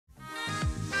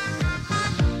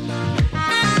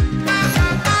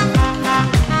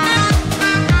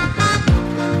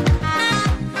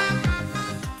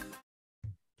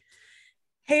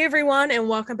Hey everyone, and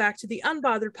welcome back to the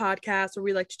Unbothered podcast, where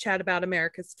we like to chat about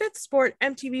America's fifth sport,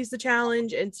 MTV's The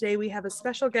Challenge. And today we have a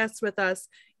special guest with us.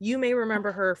 You may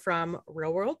remember her from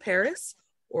Real World Paris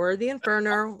or the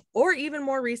Inferno, or even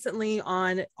more recently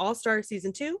on All Stars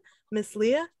Season 2, Miss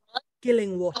Leah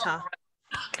Gillingwater.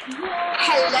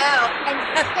 Hello,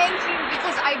 and thank you,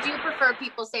 because I do prefer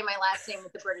people say my last name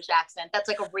with a British accent. That's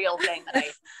like a real thing that I...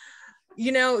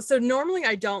 You know, so normally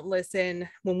I don't listen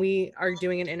when we are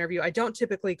doing an interview. I don't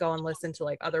typically go and listen to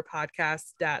like other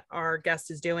podcasts that our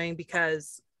guest is doing,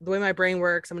 because the way my brain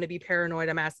works, I'm going to be paranoid.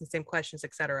 I'm asking the same questions,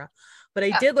 etc. But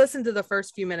I did listen to the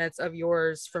first few minutes of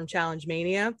yours from Challenge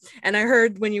Mania. And I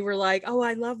heard when you were like, oh,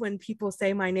 I love when people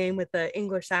say my name with the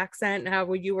English accent, and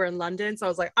how you were in London. So I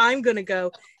was like, I'm going to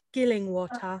go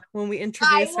Gillingwater when we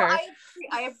introduce her.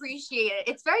 I appreciate it.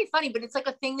 It's very funny, but it's like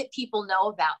a thing that people know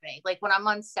about me. Like when I'm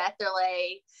on set, they're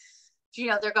like, you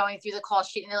know, they're going through the call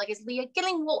sheet and they're like, is Leah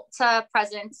Gillingwater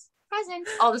present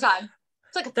all the time.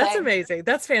 It's like a thing. That's amazing.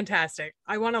 That's fantastic.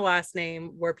 I want a last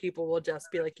name where people will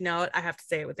just be like, you know what, I have to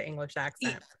say it with the English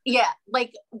accent. Yeah,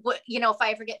 like what, you know, if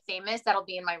I ever get famous, that'll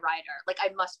be in my rider. Like I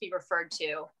must be referred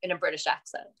to in a British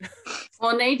accent.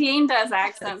 Well, Nadine does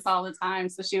accents all the time,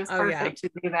 so she was perfect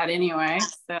to do that anyway.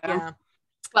 So yeah,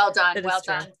 well done. Well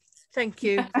done. Thank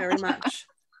you very much.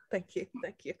 Thank you.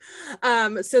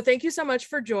 So thank you so much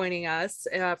for joining us.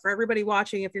 For everybody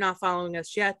watching, if you're not following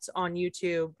us yet on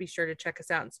YouTube, be sure to check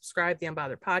us out and subscribe to the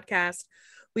Unbothered podcast.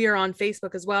 We are on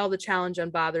Facebook as well. The Challenge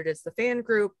Unbothered is the fan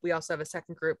group. We also have a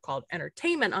second group called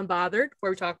Entertainment Unbothered,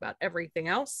 where we talk about everything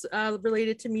else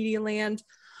related to Media Land.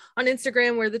 On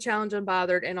Instagram, we're the Challenge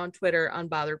Unbothered, and on Twitter,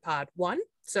 UnbotheredPod1.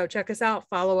 So check us out,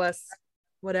 follow us,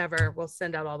 whatever. We'll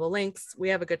send out all the links. We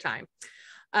have a good time.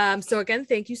 So again,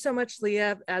 thank you so much,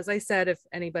 Leah. As I said, if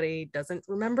anybody doesn't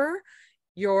remember,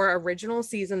 your original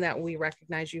season that we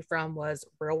recognize you from was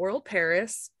Real World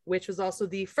Paris, which was also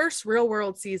the first Real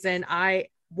World season I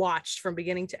watched from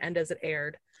beginning to end as it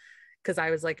aired, because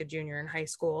I was like a junior in high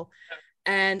school.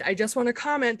 And I just want to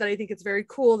comment that I think it's very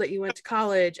cool that you went to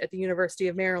college at the University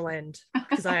of Maryland,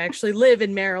 because I actually live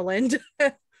in Maryland.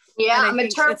 Yeah, I'm a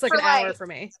Terp. It's like an hour for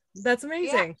me. That's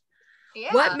amazing.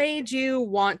 Yeah. What made you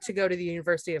want to go to the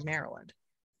University of Maryland?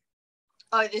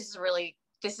 Oh, this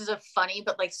is a funny,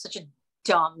 but like such a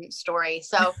dumb story.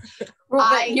 So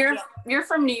you're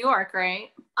from New York, right?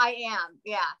 I am.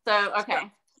 Yeah. So,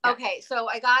 okay. Okay. So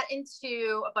I got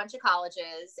into a bunch of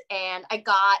colleges and I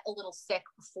got a little sick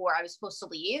before I was supposed to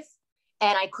leave,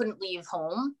 and I couldn't leave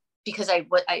home because I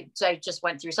just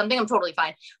went through something. I'm totally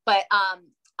fine. But,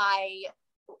 I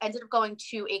ended up going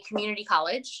to a community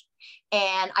college,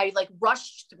 and I like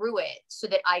rushed through it so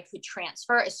that I could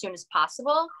transfer as soon as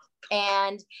possible.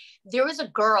 And there was a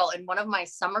girl in one of my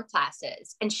summer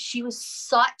classes, and she was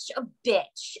such a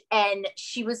bitch, and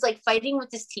she was like fighting with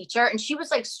this teacher, and she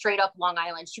was like straight up Long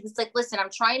Island. She was like, listen, I'm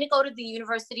trying to go to the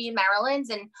University of Maryland,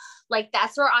 and like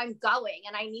that's where I'm going,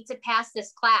 and I need to pass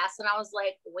this class. And I was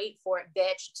like, wait for it,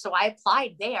 bitch. So I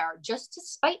applied there just to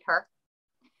spite her.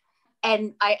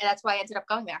 And that's why I ended up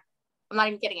going there. I'm not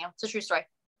even kidding you. It's a true story.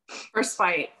 For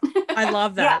spite. I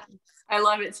love that. Yeah, I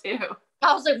love it too.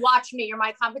 I was like, watch me. You're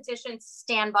my competition.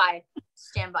 Stand by.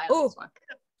 On this one.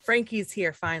 Frankie's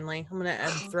here finally. I'm going to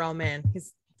throw him in.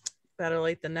 He's better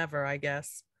late than never, I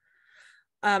guess.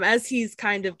 As he's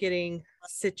kind of getting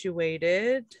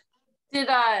situated.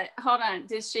 Hold on.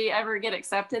 Did she ever get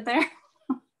accepted there?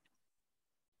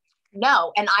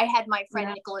 No. And I had my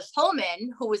friend Nicholas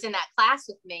Holman, who was in that class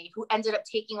with me, who ended up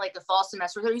taking like the fall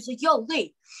semester. He's like, yo,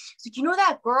 Lee. He's like, you know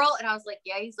that girl? And I was like,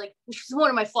 yeah. He's like, she's one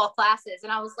of my fall classes.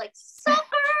 And I was like, sucker.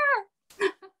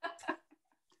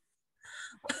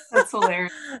 That's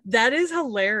hilarious. That is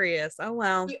hilarious. Oh,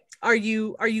 wow. Are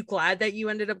you glad that you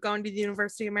ended up going to the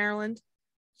University of Maryland?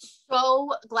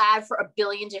 So glad for a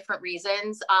billion different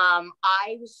reasons.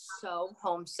 I was so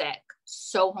homesick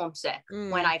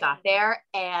when I got there.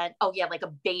 And like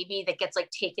a baby that gets like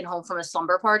taken home from a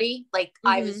slumber party. Like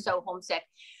I was so homesick.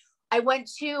 I went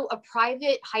to a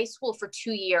private high school for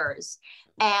 2 years,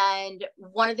 and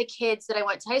one of the kids that I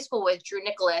went to high school with, Drew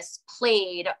Nicholas,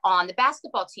 played on the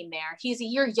basketball team there. He's a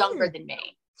year younger than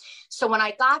me. So when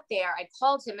I got there, I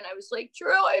called him and I was like,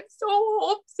 Drew, I'm so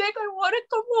homesick. I want to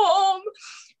come home.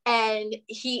 And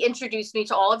he introduced me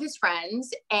to all of his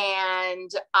friends,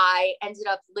 and I ended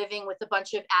up living with a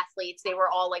bunch of athletes. They were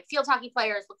all like field hockey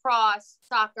players, lacrosse,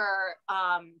 soccer.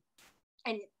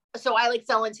 And so I like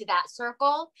fell into that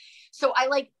circle. So I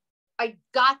I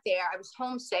got there, I was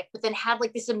homesick, but then had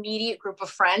like this immediate group of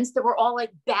friends that were all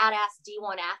like badass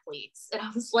D1 athletes. And I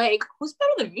was like, who's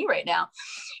better than me right now?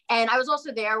 And I was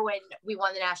also there when we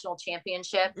won the national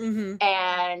championship,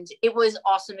 and it was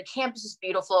awesome. The campus is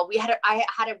beautiful. I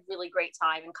had a really great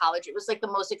time in college. It was like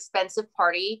the most expensive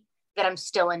party that I'm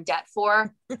still in debt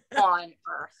for on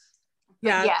earth.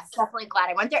 Yeah, definitely glad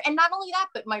I went there. And not only that,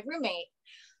 but my roommate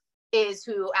is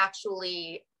who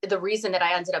actually the reason that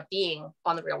I ended up being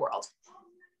on The Real World.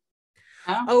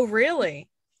 Oh, really?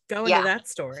 Go into that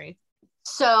story.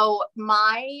 So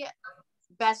my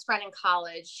best friend in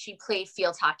college, she played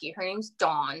field hockey. Her name's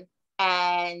Dawn.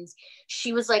 And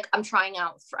she was like, I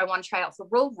want to try out for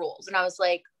road rules. And I was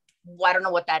like, well, I don't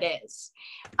know what that is.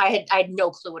 I had no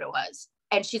clue what it was.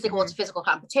 And she's like, well, it's a physical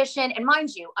competition. And mind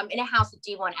you, I'm in a house with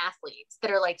D1 athletes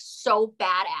that are like so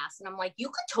badass. And I'm like, you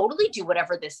could totally do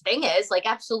whatever this thing is. Like,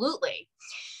 absolutely.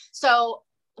 So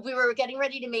we were getting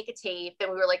ready to make a tape, and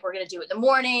we were like, we're going to do it in the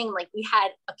morning. Like, we had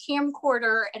a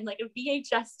camcorder and like a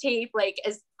VHS tape, like,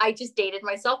 as I just dated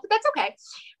myself, but that's okay.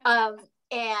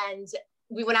 And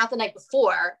we went out the night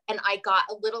before, and I got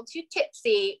a little too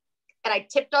tipsy, and I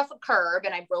tipped off a curb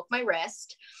and I broke my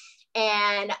wrist.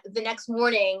 And the next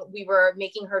morning we were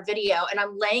making her video, and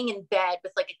I'm laying in bed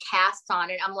with like a cast on,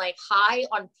 and I'm like high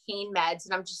on pain meds.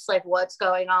 And I'm just like, what's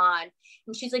going on?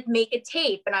 And she's like, make a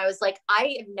tape. And I was like,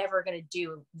 I am never going to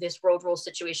do this road rule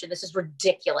situation. This is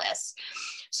ridiculous.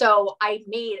 So I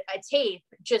made a tape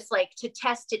just like to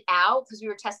test it out, because we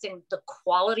were testing the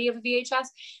quality of a VHS.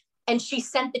 And she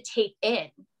sent the tape in.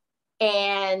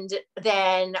 And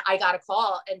then I got a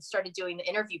call and started doing the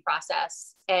interview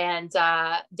process. And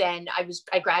then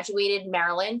I graduated in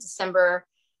Maryland, December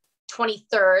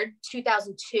 23rd,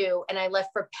 2002. And I left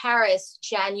for Paris,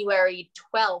 January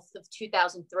 12th of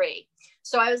 2003.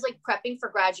 So I was like prepping for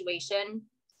graduation.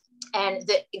 And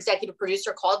the executive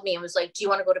producer called me and was like, do you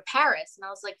want to go to Paris? And I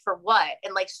was like, for what?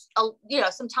 And like,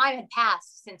 some time had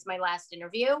passed since my last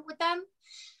interview with them.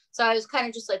 So I was kind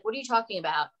of just like, what are you talking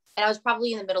about? And I was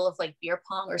probably in the middle of like beer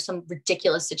pong or some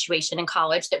ridiculous situation in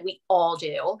college that we all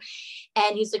do.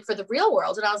 And he's like, for The Real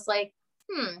World. And I was like,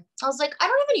 I don't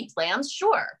have any plans.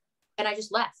 Sure. And I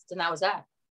just left, and that was that.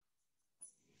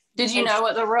 Did you know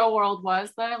what The Real World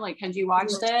was though? Like, had you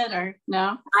watched it or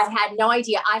no? I had no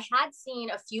idea. I had seen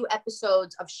a few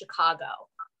episodes of Chicago.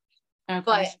 Okay.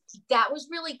 But that was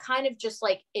really kind of just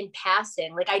like in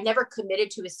passing. Like, I never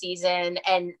committed to a season,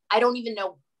 and I don't even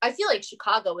know. I feel like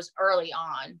Chicago was early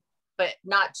on, but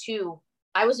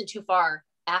I wasn't too far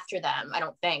after them, I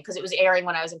don't think, because it was airing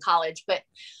when I was in college. But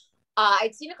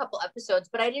I'd seen a couple episodes,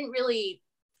 but I didn't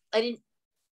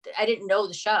know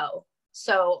the show.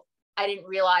 So I didn't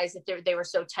realize that they were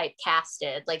so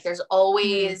typecasted. Like, there's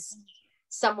always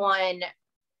someone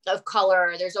of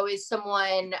color. There's always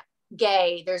someone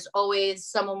gay. There's always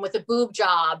someone with a boob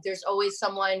job. There's always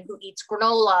someone who eats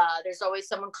granola. There's always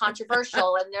someone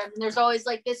controversial. And there's always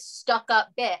like this stuck up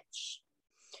bitch.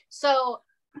 So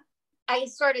I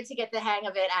started to get the hang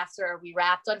of it after we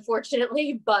wrapped,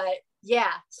 unfortunately. But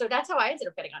yeah, so that's how I ended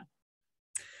up getting on.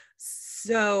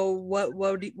 So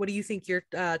what do you think your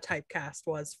typecast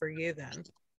was for you then?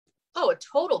 Oh, a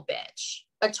total bitch.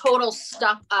 A total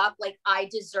stuck up, like, I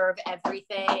deserve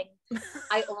everything.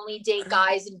 I only date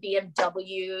guys in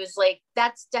BMWs. Like,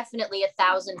 that's definitely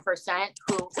 1,000%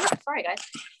 sorry guys,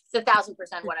 it's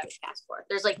 1,000% what I was cast for.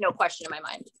 There's like no question in my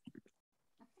mind.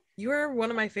 You are one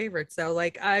of my favorites though.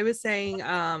 Like I was saying,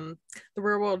 The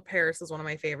Real World Paris is one of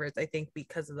my favorites, I think,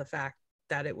 because of the fact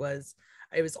that it was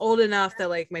old enough that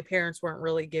like my parents weren't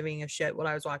really giving a shit what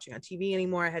I was watching on TV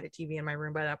anymore. I had a TV in my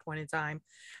room by that point in time.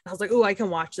 And I was like, oh, I can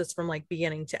watch this from like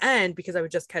beginning to end, because I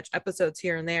would just catch episodes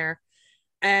here and there.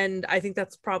 And I think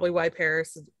that's probably why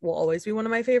Paris will always be one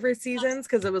of my favorite seasons,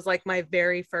 because it was like my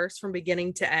very first from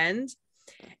beginning to end.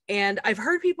 And I've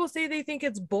heard people say they think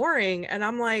it's boring, and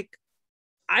I'm like,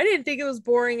 I didn't think it was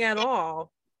boring at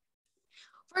all.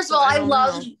 First of all, I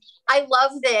love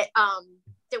that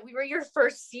that we were your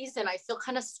first season. I feel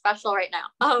kind of special right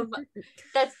now.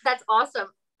 That's awesome.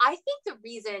 I think the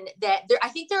reason that there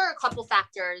are a couple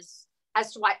factors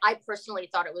as to why I personally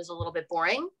thought it was a little bit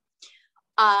boring.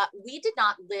 We did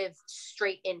not live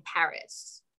straight in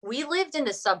Paris. We lived in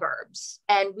the suburbs,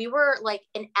 and we were like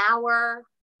an hour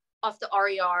off the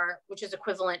RER, which is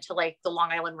equivalent to like the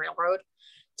Long Island Railroad,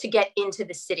 to get into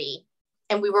the city.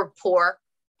 And we were poor.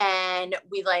 And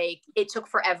it took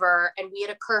forever, and we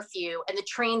had a curfew, and the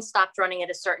train stopped running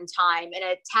at a certain time, and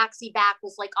a taxi back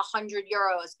was like 100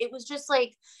 euros. It was just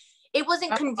like, it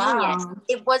wasn't convenient. Wow.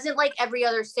 It wasn't like every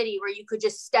other city where you could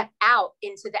just step out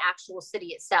into the actual city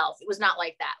itself. It was not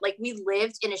like that. Like, we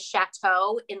lived in a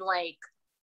chateau in like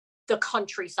the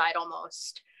countryside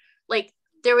almost. Like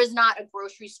there was not a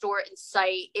grocery store in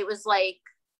sight. It was like,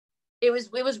 it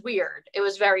was weird. It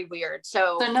was very weird.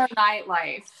 So no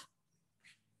nightlife.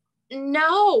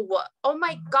 No. Oh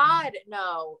my God.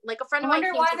 No. Like a friend of mine. I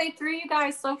wonder why they threw you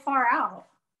guys so far out.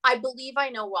 I believe I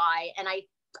know why. And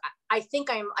I think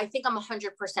I'm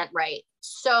 100% right.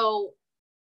 So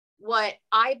what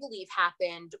I believe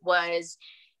happened was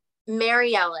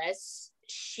Mary Ellis,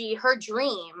 her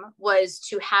dream was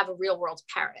to have a real world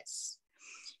Paris.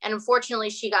 And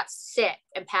unfortunately she got sick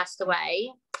and passed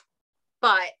away.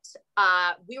 But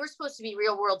we were supposed to be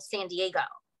real world San Diego.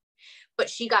 But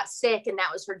she got sick and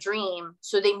that was her dream.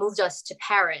 So they moved us to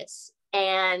Paris.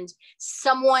 And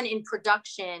someone in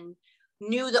production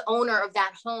knew the owner of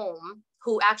that home,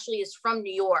 who actually is from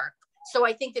New York. So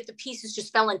I think that the pieces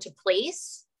just fell into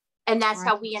place. And that's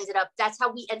how we ended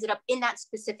up in that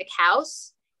specific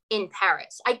house in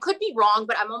Paris. I could be wrong,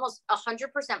 but I'm almost 100%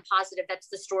 positive that's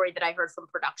the story that I heard from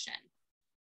production.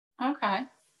 Okay.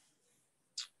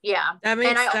 Yeah. That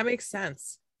makes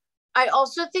sense. I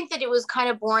also think that it was kind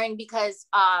of boring because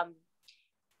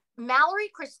Mallory,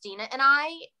 Christina, and I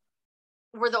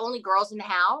were the only girls in the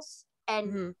house,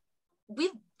 and we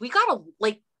got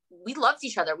we loved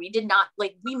each other. We did not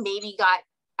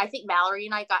I think Mallory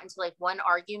and I got into like one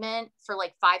argument for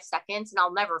like 5 seconds, and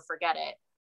I'll never forget it.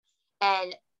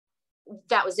 And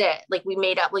that was it. Like we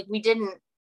made up. Like we didn't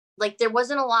there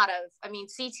wasn't a lot of. I mean,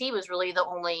 CT was really the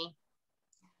only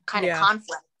kind of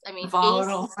conflict. I mean,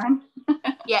 volatile.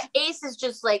 Ace is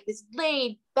just like this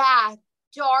laid back,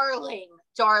 darling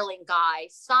guy.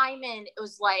 Simon, it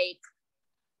was like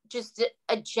just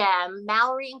a gem.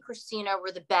 Mallory and Christina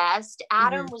were the best.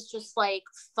 Adam was just like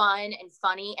fun and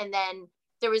funny. And then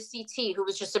there was CT, who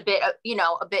was just a bit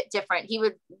different. He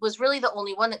was really the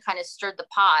only one that kind of stirred the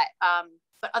pot.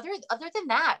 But other than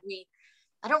that,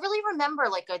 I don't really remember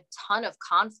like a ton of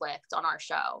conflict on our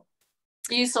show.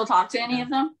 Do you still talk to any of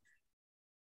them?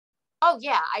 Oh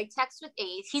yeah, I text with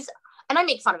Ace. And I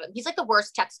make fun of him. He's like the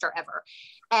worst texter ever.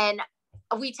 And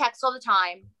we text all the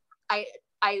time. I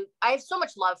have so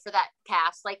much love for that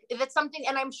cast. Like if it's something,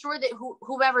 and I'm sure that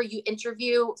whoever you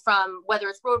interview, from whether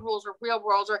it's Road Rules or Real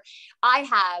Worlds, or I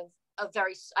have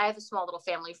a small little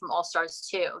family from All Stars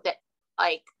too, that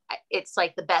like, it's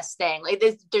like the best thing. Like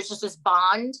there's just this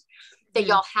bond that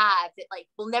y'all have that like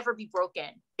will never be broken.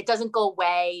 It doesn't go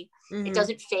away. It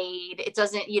doesn't fade. It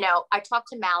doesn't, I talk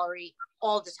to Mallory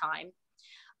all the time.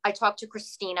 I talk to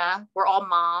Christina. We're all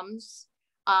moms.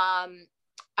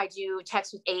 I do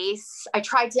text with Ace. I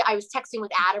was texting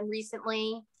with Adam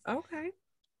recently. Okay.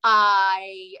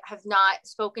 I have not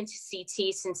spoken to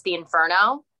CT since the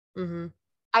Inferno.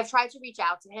 I've tried to reach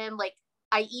out to him. Like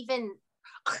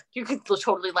you could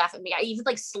totally laugh at me. I even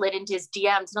like slid into his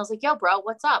DMs and I was like, yo, bro,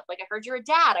 what's up? Like, I heard you're a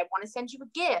dad. I want to send you a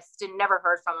gift, and never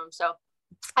heard from him. So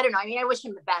I don't know. I mean, I wish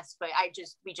him the best, but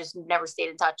we just never stayed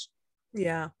in touch.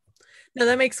 Yeah. No,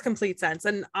 that makes complete sense.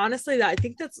 And honestly, I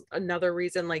think that's another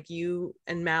reason, like you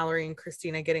and Mallory and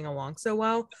Christina getting along so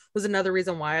well was another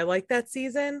reason why I like that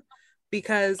season,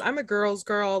 because I'm a girl's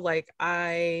girl. Like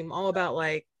I'm all about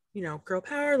like, girl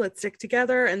power, let's stick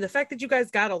together. And the fact that you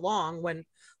guys got along when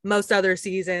most other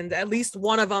seasons, at least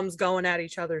one of them's going at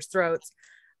each other's throats,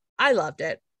 I loved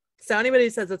it. So anybody who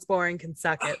says it's boring can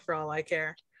suck it, for all I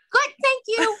care. Good, thank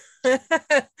you.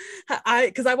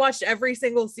 Because I watched every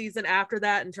single season after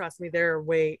that, and trust me, they're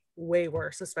way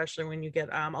worse, especially when you get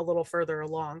a little further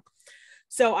along.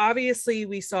 So obviously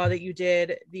we saw that you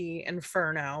did the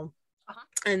Inferno,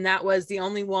 and that was the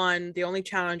only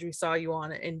challenge we saw you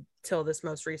on until this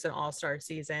most recent All-Star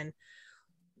season.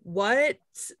 What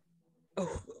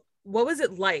was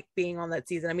it like being on that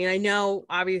season? I mean, I know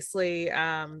obviously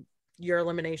your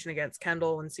elimination against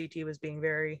Kendall and CT was being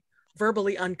very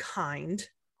verbally unkind.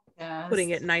 Yes. Putting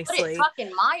it nicely. Put it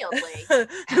fucking mildly.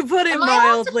 Put it mildly. Am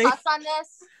I allowed to fuss on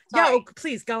this? Yeah,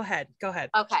 please go ahead. Okay.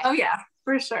 Oh yeah,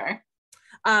 for sure.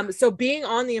 So being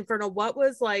on the Inferno, what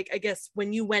was like, I guess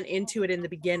when you went into it in the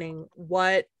beginning,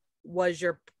 what was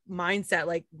your mindset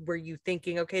like? Were you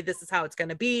thinking, okay, this is how it's going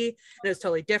to be, and it was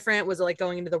totally different? Was it like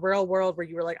going into the real world where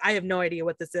you were like, I have no idea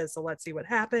what this is, so let's see what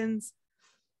happens?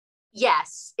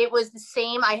 Yes, it was the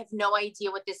same. I have no idea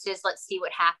what this is, let's see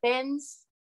what happens.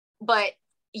 But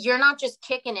you're not just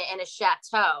kicking it in a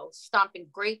chateau stomping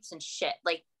grapes and shit.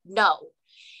 Like, no.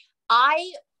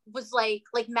 I was like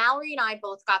Mallory and I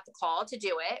both got the call to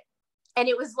do it, and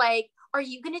it was like, are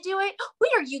you going to do it?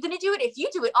 Wait, are you going to do it? If you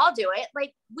do it, I'll do it.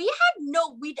 Like,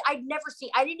 I'd never seen,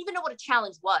 I didn't even know what a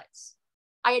challenge was.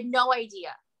 I had no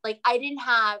idea. Like, I didn't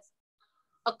have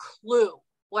a clue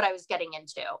what I was getting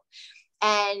into.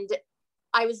 And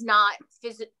I was not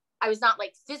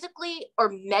like physically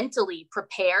or mentally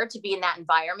prepared to be in that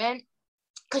environment.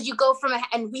 Cause you go from,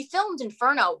 and we filmed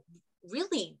Inferno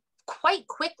really quite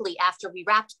quickly after we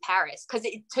wrapped Paris. Cause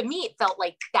to me, it felt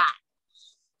like that.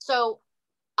 So,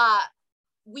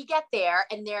 we get there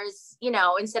and there's, you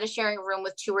know, instead of sharing a room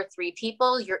with 2 or 3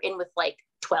 people, you're in with like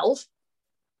 12.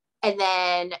 And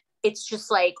then it's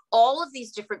just like all of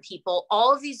these different people,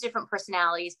 all of these different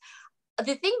personalities.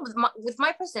 The thing with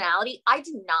my personality, I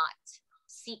do not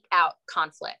seek out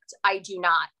conflict. I do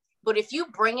not. But if you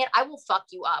bring it, I will fuck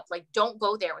you up. Like, don't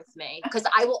go there with me, because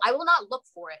I will not look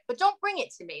for it, but don't bring it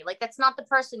to me. Like, that's not the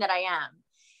person that I am.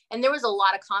 And there was a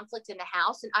lot of conflict in the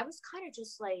house. And I was kind of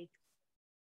just like,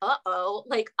 uh-oh,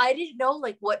 like I didn't know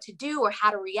like what to do or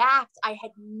how to react. I had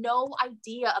no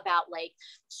idea about like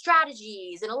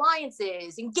strategies and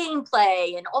alliances and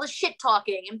gameplay and all the shit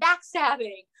talking and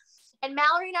backstabbing. And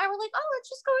Mallory and I were like, oh, let's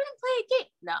just go in and play a game.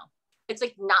 No, it's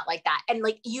like not like that. And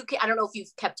like I don't know if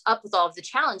you've kept up with all of the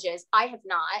challenges. I have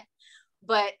not,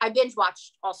 but I binge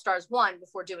watched All Stars 1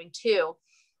 before doing 2.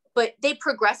 But they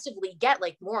progressively get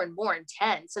like more and more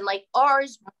intense. And like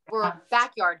ours were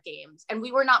backyard games, and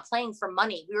we were not playing for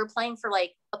money. We were playing for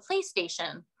like a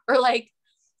PlayStation or like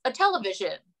a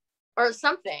television or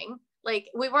something. Like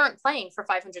we weren't playing for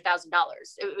 $500,000.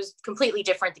 It was completely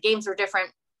different. The games were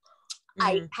different.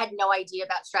 I had no idea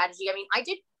about strategy. I mean, I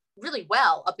did really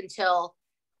well up until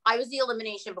I was the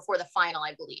elimination before the final,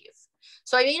 I believe.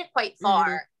 So I made it quite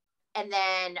far. And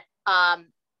then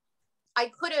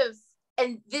I could have,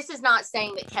 and this is not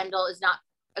saying that Kendall is not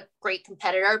a great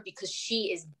competitor, because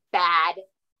she is bad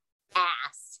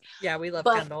ass. Yeah, we love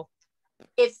Kendall.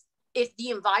 If the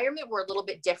environment were a little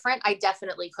bit different, I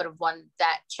definitely could have won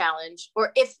that challenge.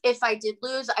 Or if I did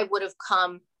lose, I would have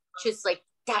come just like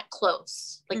that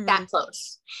close, like that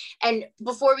close. And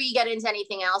before we get into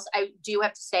anything else, I do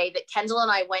have to say that Kendall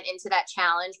and I went into that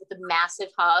challenge with a massive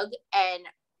hug, and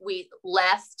we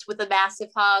left with a massive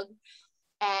hug.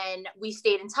 And we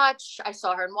stayed in touch. I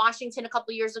saw her in Washington a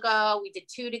couple years ago. We did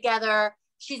 2 together.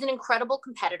 She's an incredible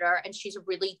competitor, and she's a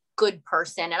really good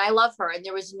person. And I love her. And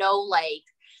there was no like,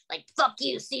 fuck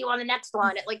you, see you on the next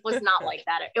one. It like was not like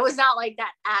that. It was not like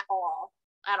that at all.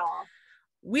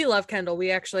 We love Kendall. We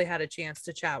actually had a chance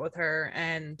to chat with her,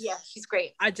 and yeah, she's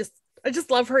great. I just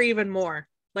love her even more.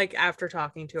 Like after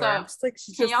talking to her, I'm just like,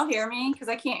 can y'all hear me? Because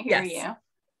I can't hear you.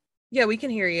 Yeah, we can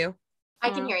hear you.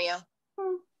 I can hear you.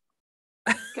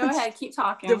 Go ahead, keep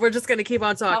talking. We're just going to keep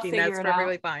on talking. That's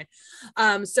perfectly fine.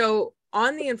 So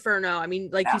on the Inferno, I mean,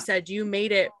 like you said, you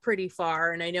made it pretty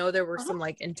far, and I know there were some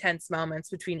like intense moments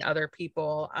between other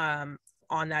people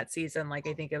on that season. Like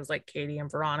I think it was like Katie and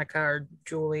Veronica or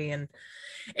Julie, and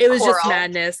it was just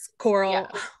madness. Coral.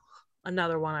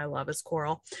 Another one I love is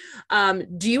Coral.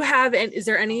 Do you have, and is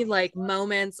there any like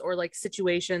moments or like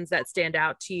situations that stand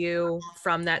out to you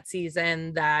from that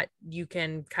season that you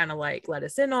can kind of like let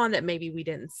us in on that maybe we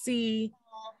didn't see?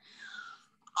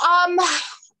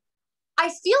 I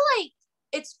feel like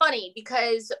it's funny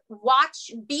because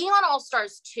being on All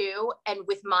Stars 2, and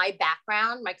with my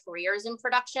background, my career is in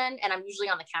production, and I'm usually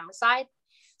on the camera side.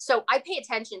 So I pay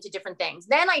attention to different things.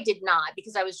 Then I did not,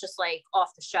 because I was just like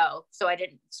off the show. So I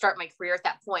didn't start my career at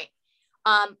that point.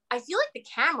 I feel like the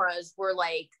cameras were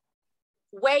like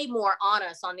way more on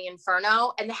us on the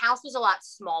Inferno, and the house was a lot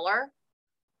smaller,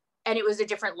 and it was a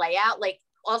different layout. Like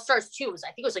All Stars 2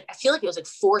 I feel like it was like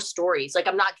 4 stories. Like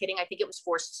I'm not kidding. I think it was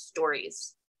 4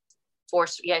 stories.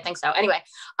 Yeah, I think so. Anyway,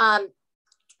 I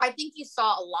think you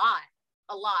saw a lot.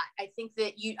 I think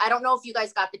that I don't know if you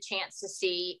guys got the chance to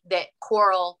see that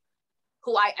Coral,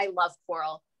 who I love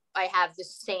Coral. I have the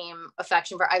same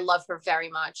affection for her. I love her very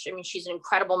much. I mean, she's an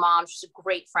incredible mom. She's a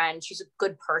great friend. She's a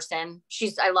good person.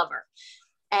 I love her.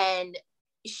 And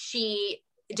she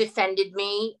defended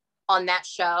me on that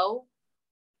show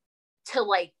to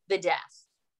like the death.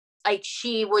 Like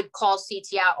she would call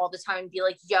CT out all the time and be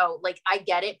like, yo, like, I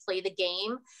get it, play the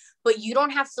game, but you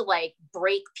don't have to like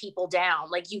break people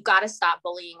down. Like you got to stop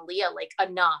bullying Leah, like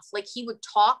enough. Like he would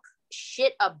talk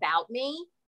shit about me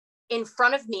in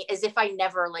front of me as if I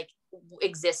never like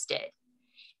existed.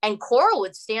 And Coral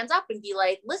would stand up and be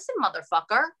like, listen,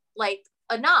 motherfucker, like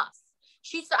enough.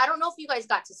 I don't know if you guys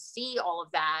got to see all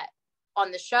of that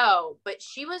on the show, but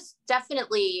she was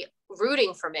definitely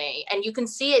rooting for me, and you can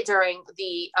see it during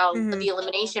the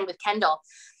elimination with Kendall.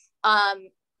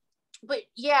 But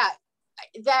yeah,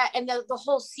 that, and the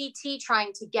whole CT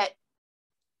trying to get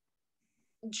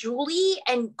Julie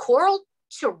and Coral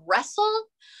to wrestle,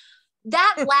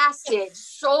 that lasted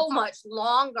so much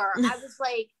longer. I was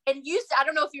like, and I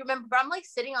don't know if you remember, but I'm like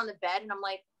sitting on the bed and I'm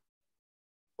like,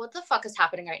 what the fuck is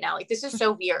happening right now? Like, this is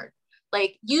so weird.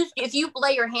 Like if you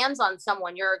lay your hands on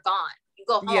someone, you're gone. You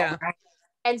go home. Yeah.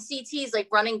 And CT's like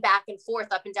running back and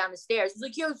forth up and down the stairs. He's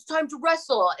like, yo, it's time to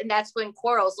wrestle. And that's when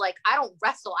Coral's like, I don't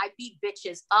wrestle. I beat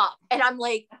bitches up. And I'm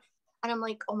like,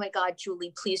 oh my God,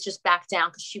 Julie, please just back down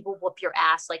because she will whoop your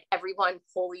ass. Like everyone,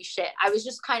 holy shit. I was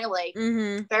just kind of like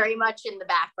very much in the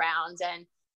background. And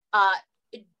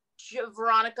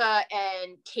Veronica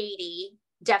and Katie,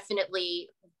 definitely,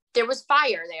 there was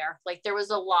fire there. Like there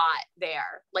was a lot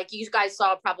there. Like you guys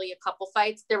saw probably a couple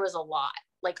fights. There was a lot.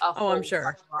 Like a whole I'm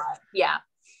sure. lot. Yeah.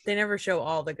 They never show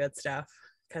all the good stuff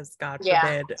because God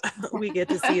forbid we get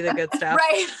to see the good stuff.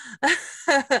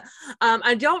 Right.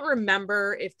 I don't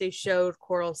remember if they showed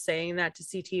Coral saying that to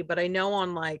CT, but I know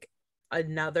on like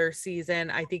another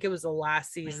season, I think it was the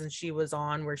last season she was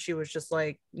on, where she was just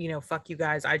like, you know, fuck you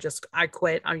guys, I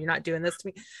quit. You're not doing this to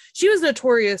me. She was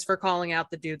notorious for calling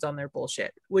out the dudes on their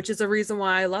bullshit, which is a reason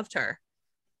why I loved her.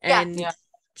 And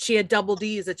she had double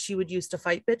D's that she would use to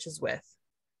fight bitches with.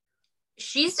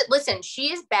 She is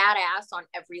badass on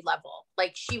every level.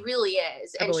 Like she really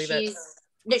is. And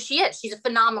she is. She's a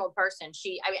phenomenal person.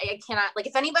 I cannot, like,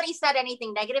 if anybody said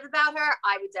anything negative about her,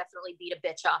 I would definitely beat a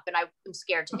bitch up, and I'm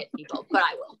scared to hit people, but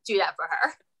I will do that for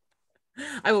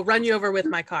her. I will run you over with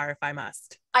my car if I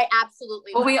must. I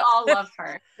absolutely will. We all love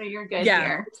her, so you're good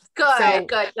here.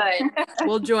 Good.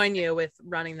 We'll join you with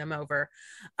running them over.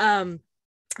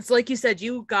 So like you said,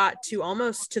 you got to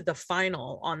almost to the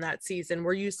final on that season.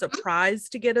 Were you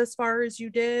surprised to get as far as you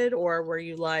did? Or were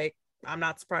you like, I'm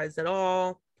not surprised at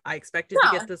all, I expected to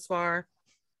get this far?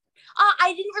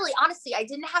 I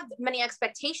didn't have many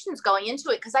expectations going into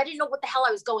it because I didn't know what the hell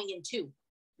I was going into.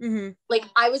 Like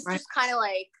I was just kind of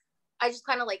like, I just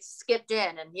kind of like skipped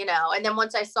in, and, you know, and then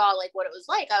once I saw like what it was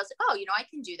like, I was like, oh, you know, I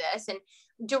can do this. And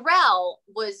Darrell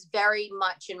was very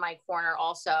much in my corner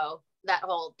also. That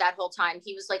whole time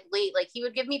he was like like he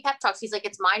would give me pep talks. He's like,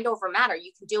 it's mind over matter,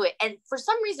 you can do it. And for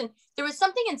some reason there was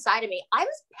something inside of me. I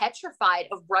was petrified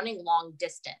of running long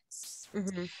distance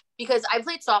because I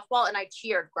played softball and I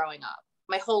cheered growing up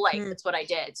my whole life. That's what I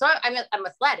did. So I'm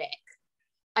athletic.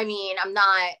 I mean, I'm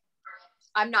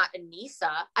not Anissa.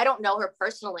 I don't know her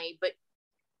personally, but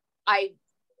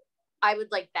I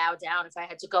would like bow down if I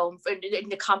had to go in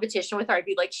the competition with her. I'd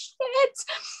be like, shit.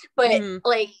 But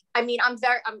like, I mean, I'm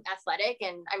athletic,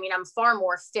 and I mean, I'm far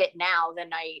more fit now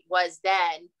than I was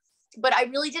then, but I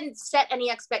really didn't set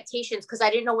any expectations because I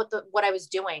didn't know what I was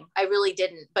doing. I really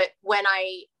didn't. But when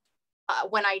I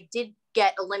did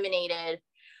get eliminated,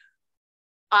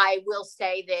 I will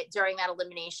say that during that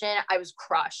elimination, I was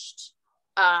crushed.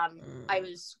 I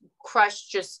was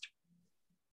crushed.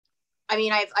 I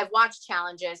mean, I've watched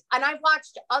challenges, and I've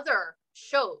watched other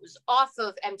shows off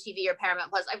of MTV or Paramount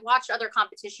Plus. I've watched other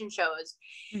competition shows,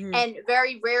 and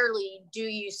very rarely do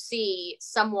you see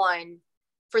someone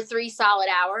for 3 solid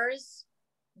hours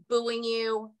booing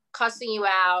you, cussing you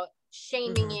out,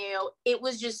 shaming you. It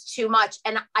was just too much.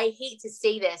 And I hate to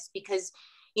say this because,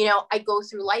 you know, I go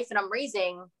through life and I'm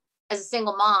raising as a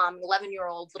single mom,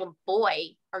 11-year-old little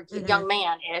boy or young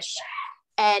man-ish.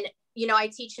 And you know, I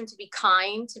teach him to be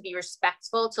kind, to be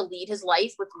respectful, to lead his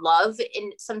life with love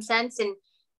in some sense, and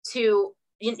to,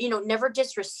 you know, never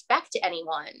disrespect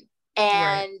anyone.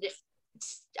 And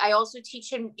I also teach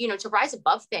him, you know, to rise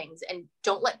above things and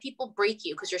don't let people break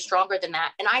you because you're stronger than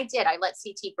that. And I did. I let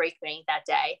CT break me that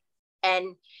day.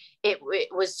 And it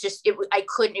was just, it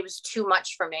was too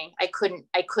much for me. I couldn't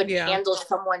handle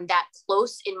someone that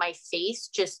close in my face.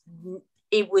 Just,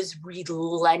 it was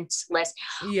relentless.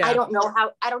 I don't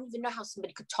even know how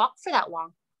somebody could talk for that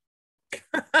long.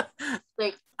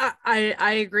 Like,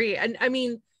 I agree. And I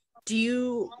mean, do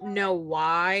you know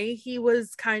why he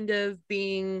was kind of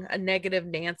being a negative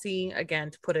Nancy,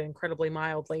 again, to put it incredibly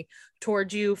mildly,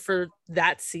 towards you for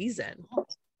that season?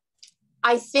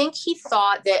 I think he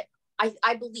thought that,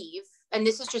 I believe, and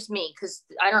this is just me, because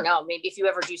I don't know, maybe if you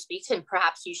ever do speak to him,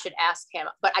 perhaps you should ask him,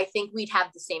 but I think we'd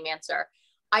have the same answer.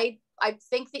 I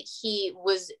think that he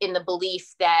was in the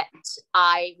belief that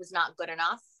I was not good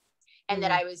enough, and that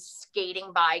I was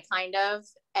skating by kind of,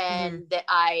 and that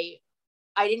I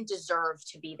didn't deserve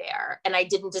to be there. And I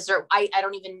didn't deserve, I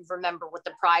don't even remember what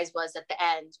the prize was at the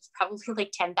end. It was probably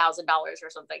like $10,000 or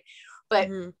something, but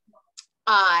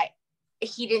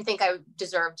he didn't think I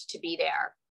deserved to be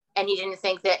there. And he didn't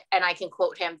think that, and I can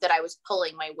quote him, that I was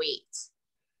pulling my weight.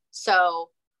 So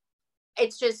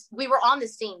it's just, we were on the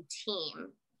same team.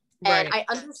 And I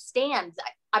understand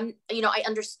that I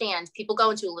understand people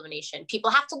go into elimination. People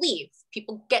have to leave.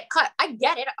 People get cut. I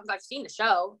get it. I've seen the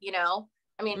show, you know,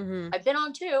 I mean, I've been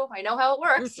on too. I know how it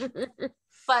works,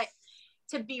 but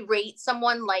to berate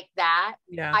someone like that,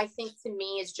 I think to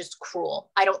me is just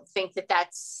cruel. I don't think that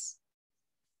that's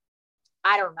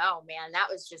I don't know, man. That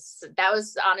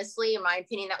was honestly, in my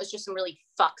opinion, that was just some really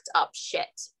fucked up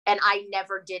shit. And I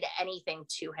never did anything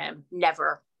to him.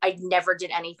 Never. I never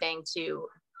did anything to,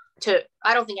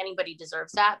 I don't think anybody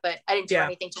deserves that, but I didn't do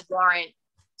anything to warrant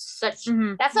such,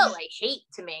 that felt like hate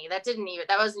to me. That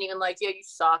wasn't even like, yeah, you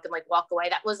suck and like walk away.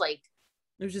 That was like,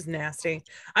 it was just nasty.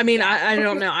 I mean, I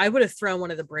don't know. I would have thrown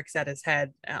one of the bricks at his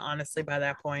head, honestly, by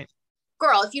that point.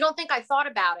 Girl, if you don't think I thought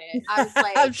about it, I was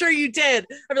like, I'm sure you did.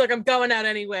 I'd be like, I'm going out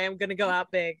anyway. I'm going to go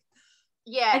out big.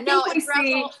 Yeah, throughout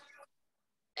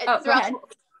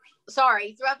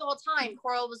the whole time,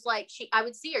 Coral was like, I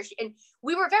would see her, and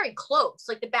we were very close.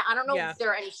 Like I don't know if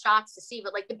there are any shots to see,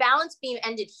 but like the balance beam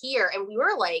ended here, and we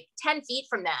were like 10 feet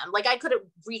from them. Like I could have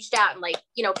reached out and like,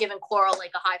 you know, given Coral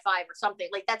like a high five or something.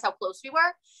 Like that's how close we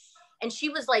were. And she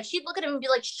was like, she'd look at him and be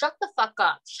like, shut the fuck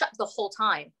up, shut the whole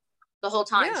time.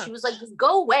 Yeah. She was like,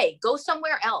 go away, go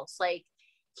somewhere else. Like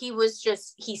he was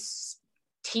just, he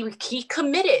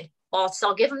committed. Well,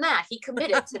 I'll give him that. He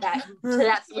committed to that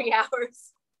 3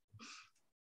 hours.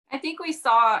 I think we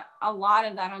saw a lot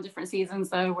of that on different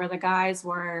seasons though, where the guys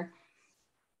were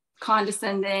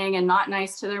condescending and not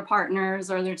nice to their partners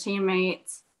or their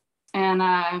teammates. And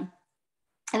I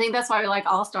think that's why we like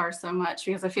All Stars so much,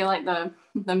 because I feel like the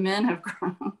men have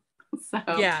grown.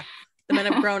 So yeah, the men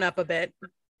have grown up a bit.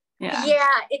 Yeah,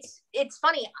 it's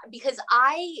funny because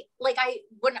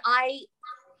when I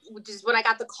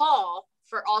got the call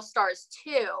for All Stars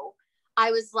 2, I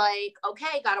was like,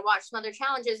 okay, gotta watch some other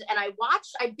challenges. And I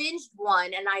binged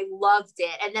one and I loved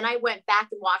it. And then I went back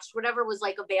and watched whatever was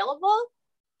like available.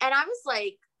 And I was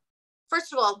like,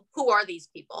 first of all, who are these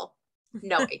people?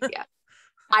 No idea.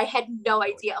 I had no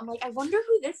idea. I'm like, I wonder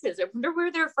who this is. I wonder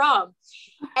where they're from.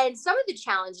 And some of the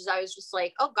challenges, I was just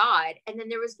like, oh God. And then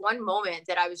there was one moment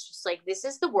that I was just like, this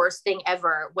is the worst thing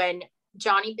ever, when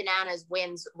Johnny Bananas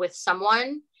wins with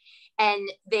someone and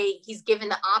he's given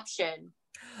the option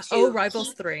to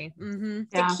Rivals 3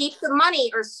 to keep the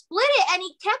money or split it, and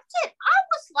he kept it. I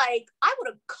was like, I would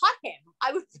have cut him.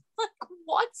 I was like,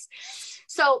 what?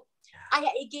 So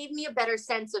it gave me a better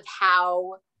sense of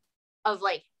of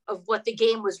what the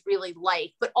game was really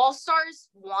like. But All Stars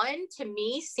 1 to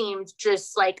me seemed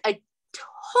just like a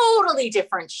totally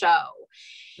different show.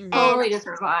 Totally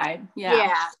different vibe.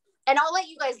 Yeah. And I'll let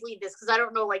you guys lead this because I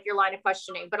don't know like your line of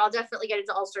questioning, but I'll definitely get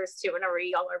into All Stars 2 whenever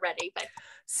y'all are ready. But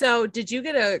so did you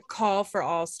get a call for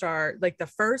All Star, like the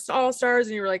first All Stars,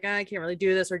 and you were like, I can't really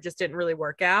do this, or just didn't really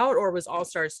work out, or was All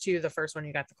Stars 2 the first one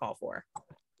you got the call for?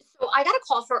 So I got a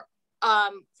call for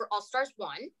All Stars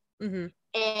 1.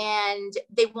 And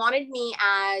they wanted me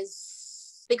I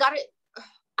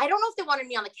don't know if they wanted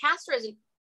me on the cast or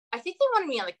I think they wanted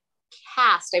me on the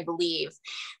cast, I believe,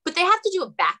 but they have to do a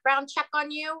background check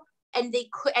on you. And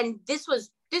this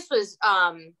was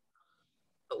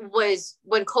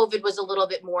when COVID was a little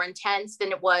bit more intense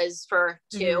than it was for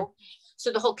 2.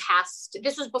 So the whole cast,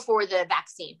 this was before the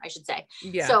vaccine, I should say.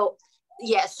 So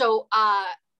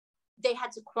they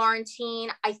had to quarantine,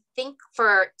 I think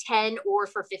for 10 or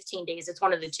for 15 days. It's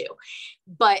one of the two,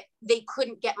 but they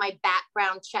couldn't get my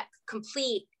background check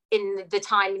complete in the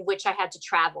time in which I had to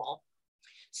travel.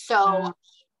 So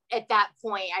at that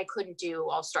point I couldn't do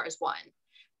All Stars 1,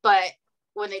 but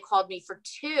when they called me for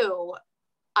 2,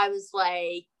 I was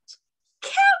like,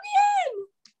 count me in.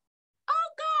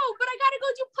 I'll go, but I gotta go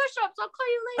do push-ups. I'll call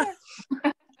you later.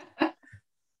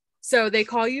 So they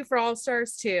call you for All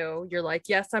Stars 2. You're like,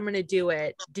 yes, I'm going to do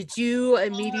it. Did you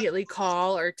immediately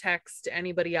call or text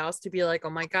anybody else to be like, oh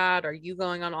my God, are you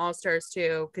going on All Stars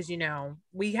 2? Because, you know,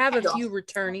 we have a few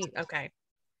returning. Okay.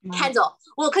 Kendall.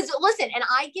 Well, because listen, and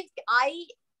I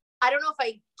don't know if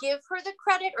I give her the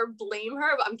credit or blame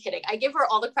her, but I'm kidding. I give her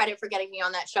all the credit for getting me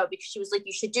on that show because she was like,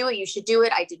 you should do it. You should do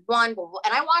it. I did 1, and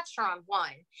I watched her on 1.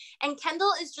 And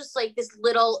Kendall is just like this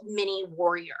little mini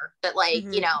warrior that like,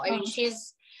 you know, I mean,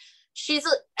 she's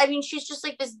just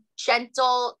like this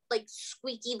gentle, like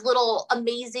squeaky little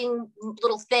amazing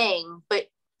little thing, but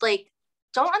like,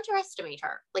 don't underestimate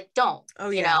her. Like, don't,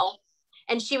 you know?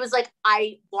 And she was like,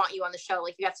 I want you on the show.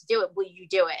 Like, you have to do it. Will you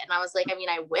do it? And I was like, I mean,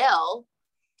 I will.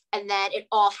 And then it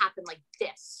all happened like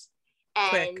this.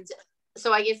 And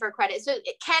so I give her credit. So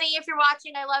Kenny, if you're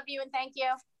watching, I love you and thank you.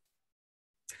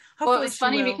 Well, it was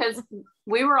funny because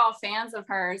we were all fans of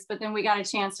hers, but then we got a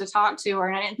chance to talk to her,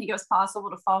 and I didn't think it was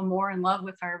possible to fall more in love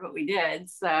with her, but we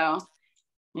did. So,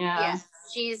 yeah.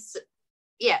 She's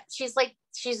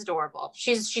adorable.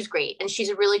 She's great, and she's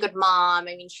a really good mom.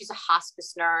 I mean, she's a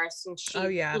hospice nurse, and she,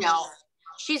 you know,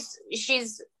 she's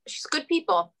good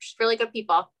people. She's really good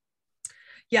people.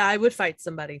 Yeah, I would fight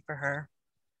somebody for her.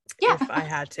 if I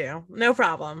had to. No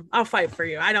problem. I'll fight for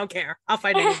you. I don't care. I'll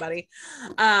fight anybody.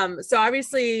 So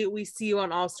obviously we see you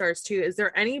on All Stars too. Is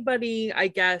there anybody, I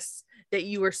guess, that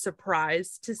you were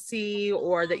surprised to see,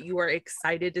 or that you were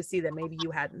excited to see that maybe you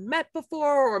hadn't met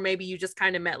before, or maybe you just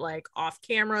kind of met like off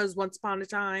cameras once upon a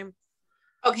time?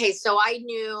 Okay, so I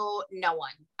knew no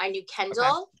one. I knew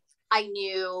Kendall. Okay. I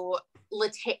knew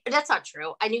that's not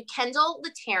true. I knew Kendall,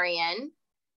 Latarian,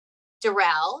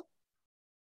 Darrell,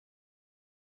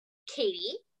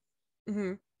 Katie,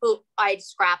 who I'd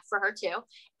scrap for her too.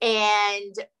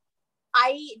 And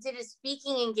I did a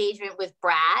speaking engagement with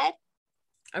Brad.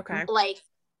 Okay. Like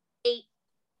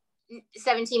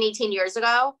 17, 18 years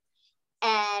ago.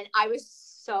 And I was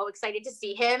so excited to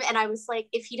see him. And I was like,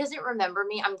 if he doesn't remember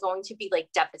me, I'm going to be like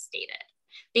devastated,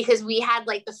 because we had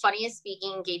like the funniest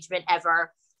speaking engagement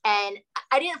ever. And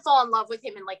I didn't fall in love with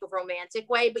him in like a romantic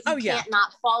way, but you can't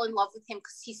not fall in love with him,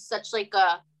 because he's such like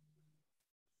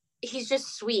he's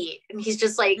just sweet. And he's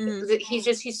just like,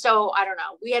 he's so, I don't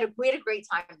know. We had a great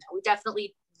time though. We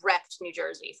definitely wrecked New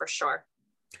Jersey for sure.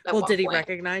 Well, did he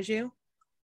recognize you?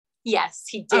 Yes,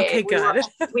 he did. Okay, good.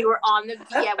 We were on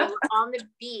the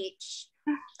beach,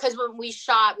 because when we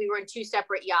shot, we were in 2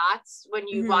 separate yachts when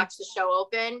you watch the show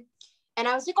open. And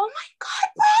I was like, oh my God,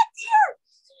 Brad's here.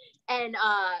 And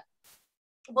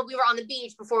when we were on the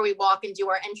beach before we walk and do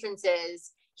our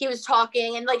entrances, he was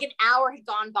talking, and like an hour had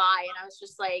gone by, and I was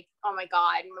just like, oh my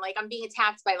God. And like, I'm being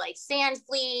attacked by like sand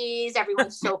fleas.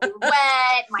 Everyone's soaking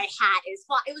wet. My hat is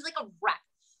fly. It was like a wreck.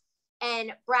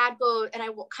 And Brad goes, and I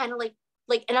kind of like,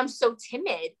 and I'm so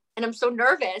timid and I'm so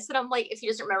nervous. And I'm like, if he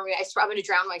doesn't remember me, I swear I'm going to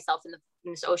drown myself in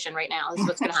this ocean right now. This is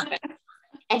what's going to happen.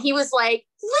 And he was like,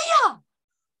 Leah,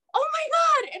 oh my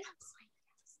God. And I was like,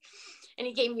 yes. And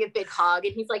he gave me a big hug,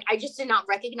 and he's like, I just did not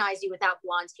recognize you without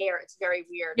blonde hair. It's very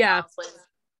weird. Yeah.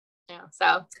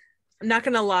 So I'm not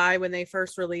going to lie. When they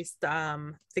first released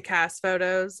the cast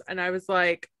photos, and I was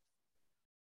like,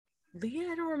 Leah,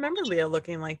 I don't remember Leah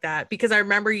looking like that, because I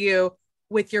remember you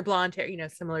with your blonde hair,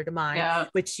 similar to mine,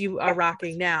 which you are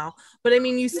rocking now. But I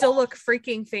mean, you still look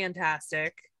freaking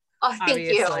fantastic. Oh, thank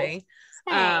obviously.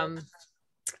 You.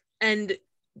 And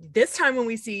this time when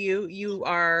we see you, you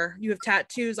have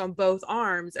tattoos on both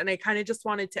arms. And I kind of just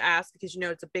wanted to ask, because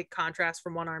it's a big contrast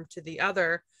from one arm to the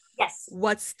other. Yes.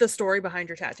 What's the story behind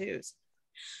your tattoos?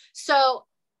 So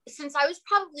since I was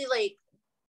probably like,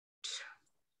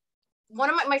 one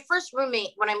of my first roommate,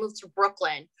 when I moved to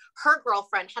Brooklyn, her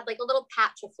girlfriend had like a little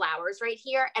patch of flowers right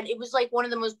here. And it was like one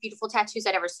of the most beautiful tattoos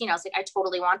I'd ever seen. I was like, I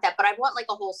totally want that, but I want like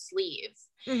a whole sleeve.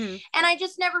 And I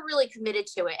just never really committed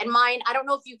to it. And mine, I don't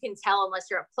know if you can tell unless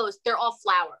you're up close, they're all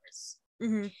flowers.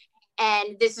 And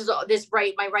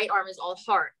my right arm is all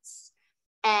hearts.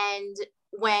 And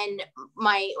when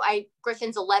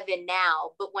Griffin's 11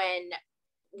 now, but when,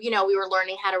 we were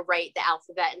learning how to write the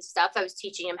alphabet and stuff, I was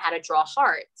teaching him how to draw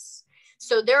hearts.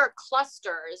 So there are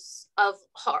clusters of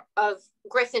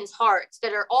Griffin's hearts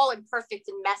that are all imperfect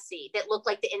and messy, that look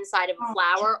like the inside of a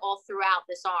flower all throughout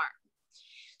this arm.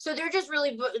 So they're just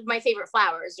really my favorite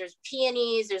flowers. There's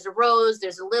peonies, there's a rose,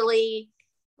 there's a lily.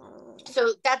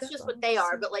 So that's just what they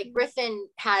are. But like Griffin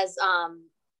has,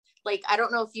 like, I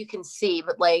don't know if you can see,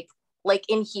 but like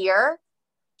in here,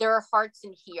 there are hearts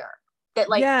in here that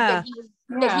like, that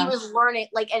he was learning,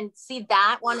 like, and see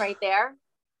that one right there?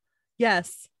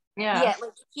 Yes. Yeah,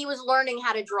 like he was learning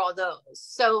how to draw those.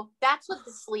 So that's what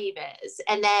the sleeve is.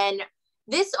 And then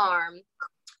this arm,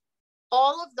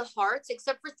 all of the hearts,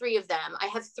 except for 3 of them, I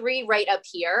have 3 right up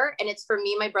here, and it's for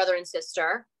me, my brother and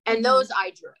sister, and those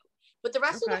I drew. But the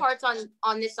rest of the hearts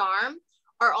on this arm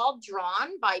are all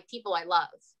drawn by people I love.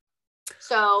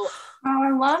 So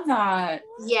I love that.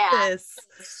 Yeah.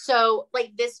 So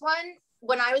like this one,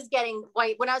 when I was getting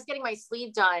my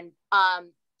sleeve done,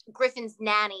 Griffin's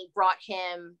nanny brought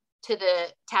him to the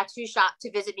tattoo shop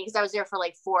to visit me, because I was there for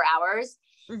like 4 hours.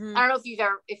 I don't know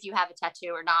if you have a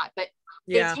tattoo or not, but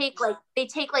they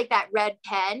take like that red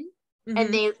pen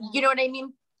and they, you know what I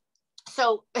mean?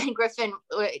 So, and Griffin,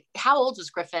 how old was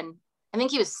Griffin? I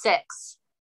think he was 6.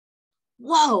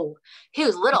 Whoa, he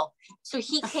was little. So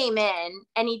he came in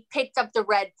and he picked up the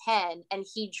red pen and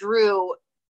he drew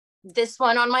this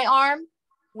one on my arm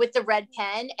with the red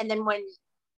pen. And then when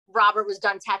Robert was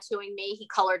done tattooing me, he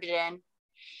colored it in.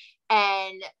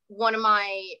 And one of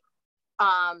my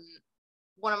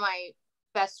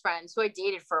best friends, who I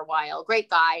dated for a while, great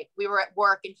guy, we were at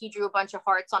work and he drew a bunch of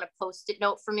hearts on a Post-it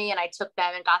note for me, and I took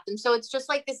them and got them. So it's just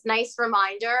like this nice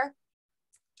reminder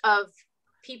of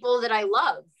people that I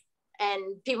love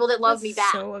and people that love me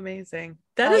back. So amazing.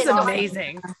 That is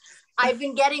amazing. I've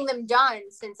been getting them done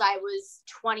since I was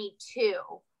 22.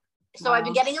 So I've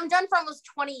been getting them done for almost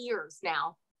 20 years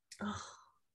now.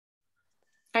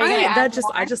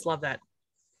 I just love that.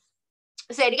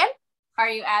 Say it again. Are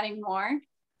you adding more?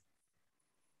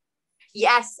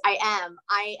 Yes, I am.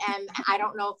 I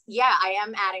don't know. I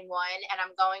am adding one, and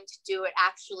I'm going to do it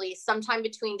actually sometime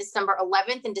between December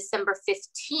 11th and December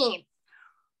 15th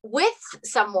with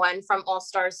someone from All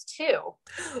Stars 2.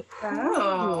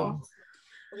 Oh.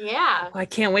 Yeah. I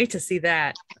can't wait to see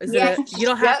that. You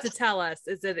don't have to tell us.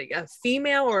 Is it a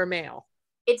female or a male?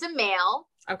 It's a male.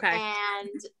 Okay.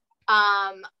 And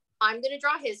I'm going to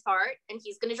draw his heart and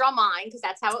he's going to draw mine because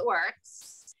that's how it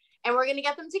works. And we're going to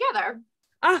get them together.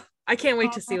 I can't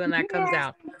wait to see when that comes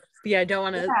out. But yeah, I don't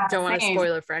want to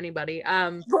spoil it for anybody.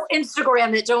 We'll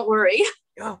Instagram it, don't worry.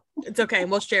 Oh, it's okay.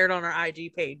 We'll share it on our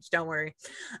IG page. Don't worry.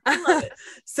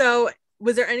 So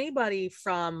was there anybody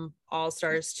from All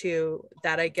Stars 2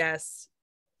 that I guess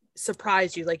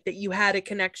surprised you, like that you had a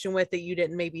connection with that you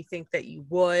didn't maybe think that you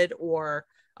would, or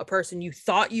a person you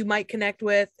thought you might connect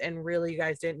with and really you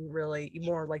guys didn't, really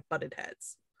more like butted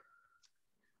heads?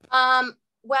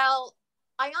 Well,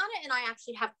 Ayana and I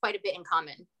actually have quite a bit in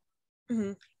common.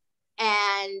 Mm-hmm.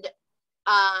 And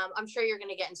I'm sure you're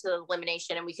going to get into the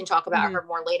elimination and we can talk about her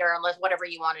more later, unless whatever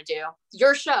you want to do,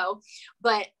 your show.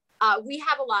 But we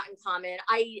have a lot in common.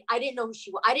 I didn't know who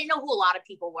she was. I didn't know who a lot of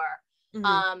people were.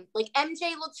 Mm-hmm. Like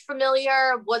MJ looked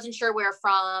familiar, wasn't sure where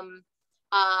from.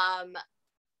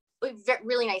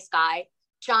 Really nice guy.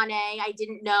 Janae, I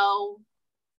didn't know.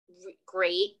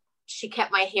 Great. She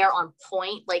kept my hair on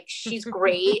point. Like, she's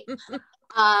great.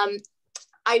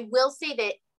 I will say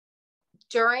that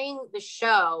during the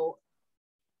show,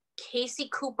 Casey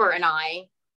Cooper and I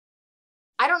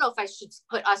don't know if I should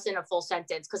put us in a full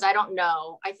sentence because I don't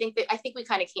know. I think we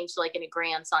kind of came to like an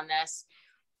agreement on this.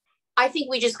 I think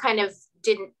we just kind of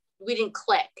didn't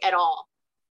click at all.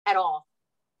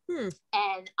 And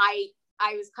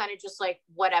I was kind of just like,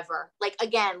 whatever. Like,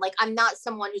 again, like I'm not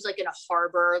someone who's like in a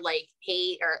harbor, like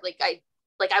hate or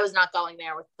I was not going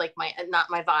there with like not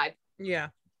my vibe. Yeah.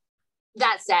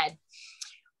 That said,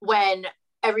 when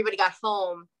everybody got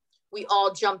home, we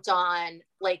all jumped on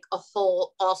like a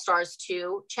whole All Stars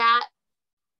 2 chat.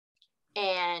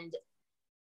 And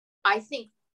I think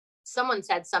someone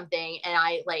said something and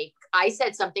I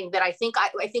said something that I think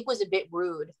was a bit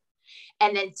rude.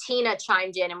 And then Tina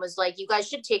chimed in and was like, you guys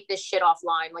should take this shit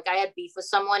offline. Like, I had beef with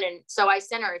someone. And so I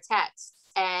sent her a text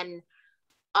and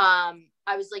I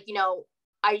was like,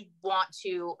 I want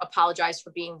to apologize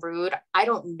for being rude. I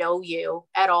don't know you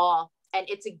at all. And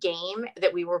it's a game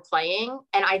that we were playing.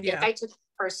 And I think I took it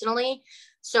personally.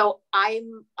 So I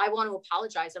want to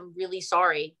apologize. I'm really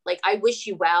sorry. Like, I wish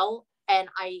you well. And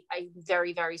I'm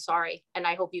very, very sorry. And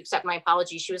I hope you accept my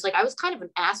apology. She was like, I was kind of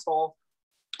an asshole.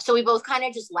 So we both kind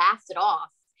of just laughed it off.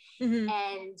 Mm-hmm.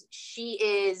 And she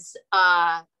is,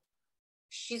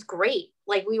 she's great.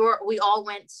 Like we all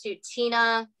went to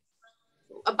Tina.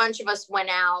 A bunch of us went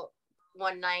out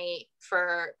one night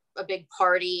for a big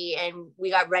party and we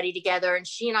got ready together and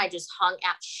she and I just hung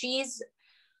out. She's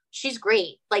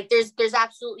great. Like there's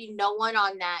absolutely no one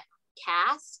on that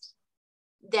cast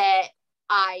that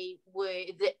I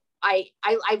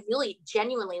really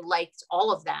genuinely liked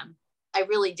all of them. I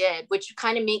really did, which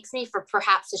kind of makes me for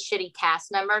perhaps a shitty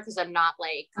cast member because I'm not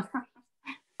like,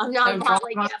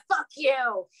 yeah, fuck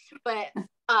you. But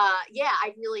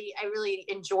I really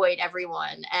enjoyed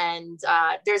everyone. And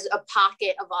there's a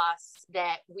pocket of us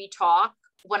that we talk.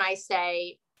 When I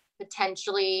say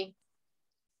potentially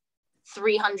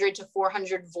 300 to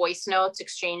 400 voice notes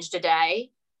exchanged a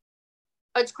day,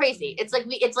 it's crazy. It's like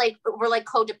we're like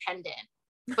codependent,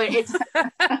 but it's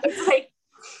like.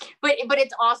 But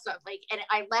it's awesome. Like, and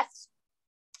I left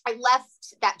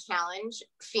that challenge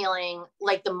feeling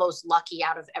like the most lucky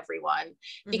out of everyone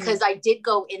because I did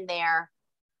go in there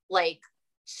like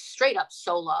straight up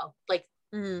solo. Like,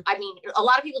 I mean, a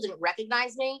lot of people didn't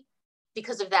recognize me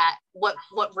because of that. What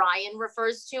Ryan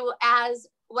refers to as,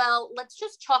 well, let's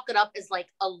just chalk it up as like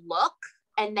a look,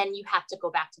 and then you have to go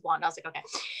back to blonde. I was like, okay.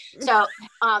 So,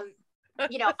 I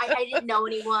didn't know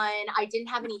anyone. I didn't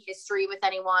have any history with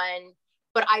anyone.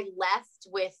 But I left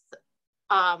with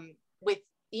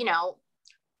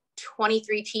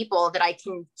 23 people that I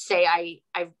can say I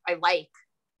like,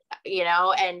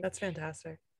 and that's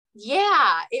fantastic.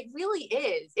 Yeah, it really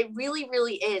is. It really,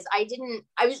 really is. I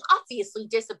was obviously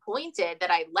disappointed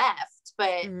that I left,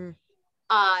 but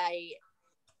I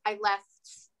left,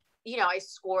 I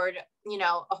scored,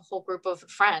 a whole group of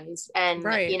friends and,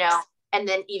 and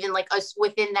then even like us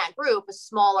within that group, a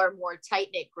smaller, more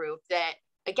tight-knit group that,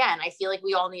 again, I feel like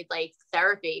we all need like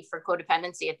therapy for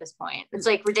codependency at this point. It's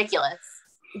like ridiculous.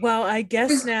 Well, I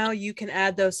guess now you can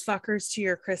add those fuckers to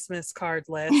your Christmas card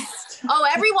list. Oh,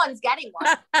 everyone's getting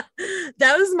one.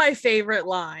 That was my favorite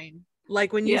line.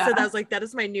 Like when you said that, I was like, that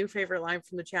is my new favorite line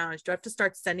from the challenge. Do I have to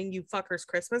start sending you fuckers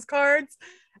Christmas cards?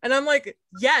 And I'm like,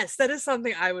 yes, that is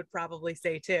something I would probably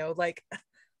say too. Like,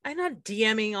 I'm not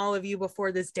DMing all of you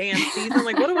before this damn season.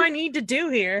 Like, what do I need to do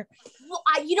here? Well,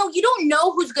 you don't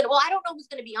know who's gonna. Well, I don't know who's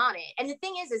gonna be on it. And the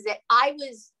thing is that I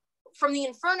was from the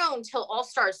Inferno until All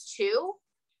Stars 2.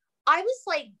 I was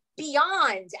like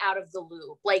beyond out of the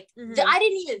loop. Like I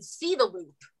didn't even see the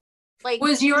loop. Like,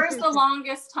 was yours the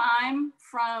longest time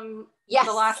from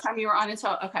the last time you were on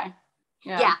until? Okay.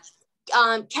 Yeah.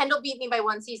 Kendall beat me by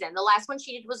 1 season. The last one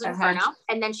she did was Inferno,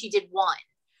 and then she did 1.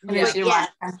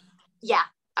 Yeah.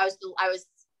 I was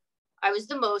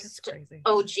the most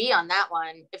OG on that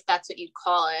one, if that's what you'd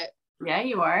call it. Yeah,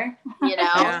 you are. You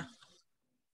know?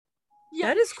 Yeah.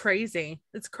 That is crazy.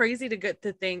 It's crazy to get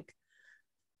to think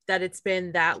that it's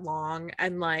been that long.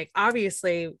 And like,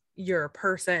 obviously you're a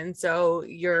person, so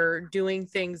you're doing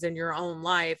things in your own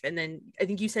life. And then I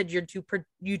think you said you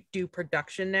do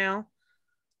production now.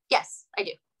 Yes, I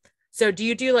do. So do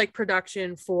you do like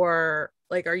production for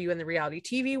like, are you in the reality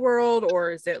TV world,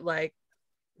 or is it like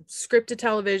scripted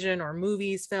television or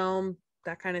movies, film,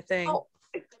 that kind of thing?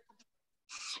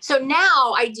 So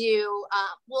now I do,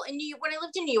 well, when I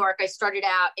lived in New York, I started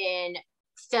out in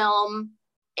film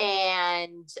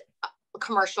and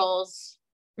commercials.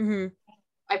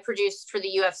 I produced for the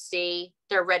UFC,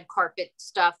 their red carpet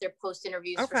stuff, their post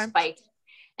interviews for Spike.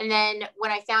 And then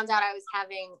when I found out I was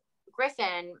having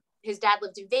Griffin, his dad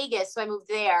lived in Vegas, so I moved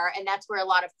there, and that's where a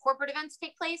lot of corporate events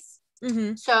take place.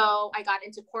 So I got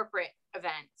into corporate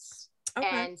events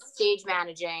and stage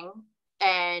managing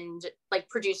and like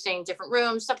producing different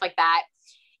rooms, stuff like that.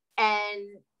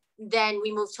 And then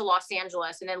we moved to Los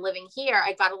Angeles, and then living here,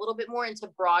 I got a little bit more into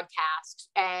broadcast,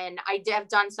 and I have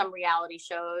done some reality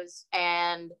shows,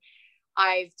 and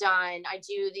I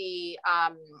do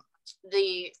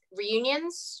the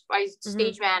reunions. I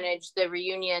stage manage the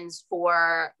reunions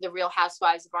for the Real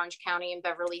Housewives of Orange County and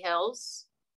Beverly Hills.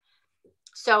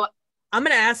 So I'm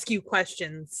going to ask you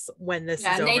questions when this is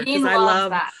over, Nadine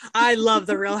because I love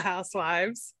the Real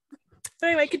Housewives. But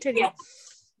anyway, continue.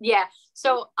 Yeah.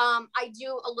 So I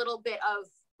do a little bit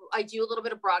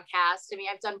of broadcast. I mean,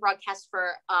 I've done broadcast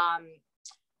for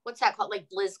what's that called? Like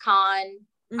BlizzCon.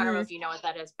 I don't know if you know what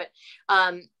that is, but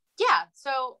yeah.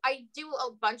 So I do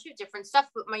a bunch of different stuff,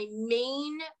 but my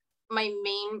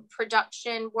main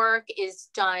production work is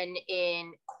done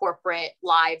in corporate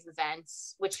live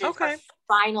events, which is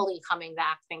finally coming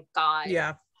back, thank God.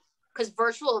 Yeah. Because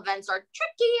virtual events are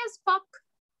tricky as fuck.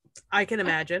 I can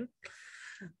imagine.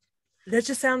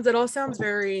 It all sounds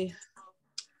very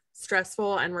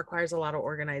stressful and requires a lot of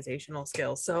organizational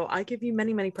skills. So I give you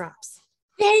many, many props.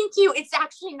 Thank you. It's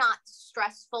actually not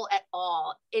stressful at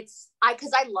all. Because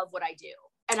I love what I do.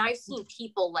 And I've seen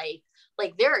people like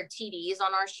there are TDs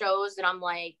on our shows, and I'm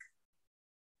like,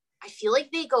 I feel like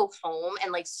they go home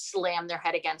and like slam their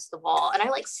head against the wall, and I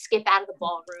like skip out of the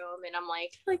ballroom, and I'm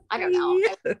like I don't know.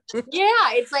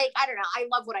 It's like, I don't know. I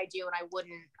love what I do, and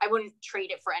I wouldn't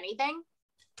trade it for anything.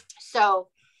 So,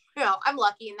 I'm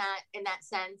lucky in that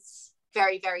sense.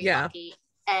 Very, very lucky.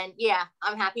 And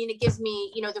I'm happy, and it gives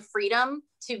me, the freedom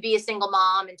to be a single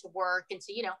mom and to work and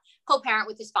to, co-parent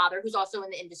with his father, who's also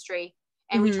in the industry,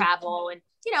 and we travel, and,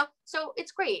 so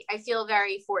it's great. I feel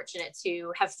very fortunate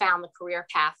to have found the career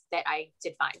path that I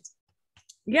did find.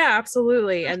 Yeah,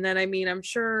 absolutely. And then, I mean, I'm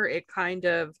sure it kind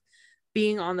of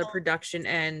being on the production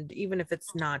end, even if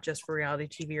it's not just for reality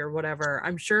TV or whatever,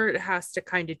 I'm sure it has to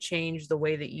kind of change the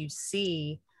way that you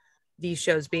see these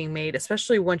shows being made,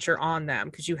 especially once you're on them,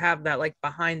 because you have that like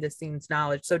behind the scenes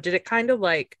knowledge. So did it kind of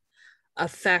like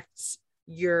affect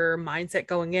your mindset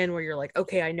going in, where you're like,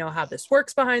 okay, I know how this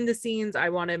works behind the scenes, I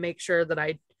want to make sure that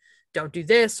I don't do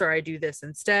this, or I do this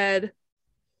instead?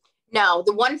 No,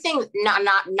 the one thing,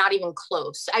 not even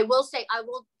close. I will say,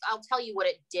 I'll tell you what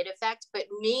it did affect, but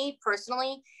me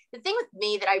personally, the thing with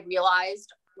me that I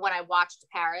realized when I watched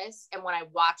Paris, and when I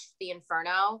watched the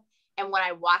Inferno, and when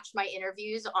I watched my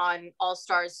interviews on All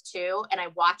Stars 2, and I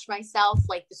watch myself,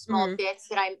 like the small bits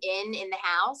that I'm in the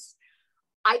house,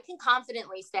 I can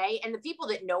confidently say, and the people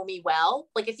that know me well,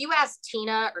 like if you ask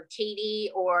Tina or Katie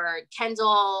or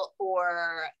Kendall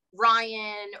or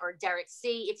Ryan or Derek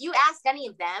C, if you ask any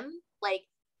of them, like,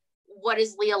 what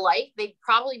is Leah like? They'd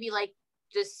probably be like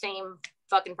the same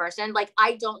fucking person. Like,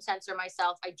 I don't censor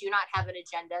myself. I do not have an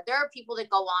agenda. There are people that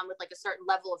go on with like a certain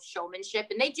level of showmanship,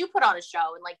 and they do put on a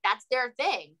show, and like, that's their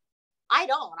thing. I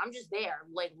don't. I'm just there,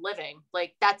 like, living.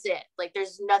 Like, that's it. Like,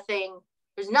 there's nothing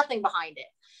behind it.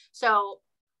 So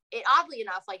it oddly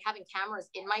enough, like having cameras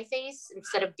in my face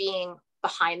instead of being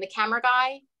behind the camera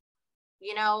guy,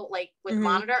 you know, like with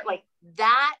monitor, like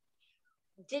that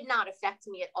did not affect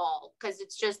me at all. Cause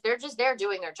it's just, they're just there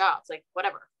doing their jobs, like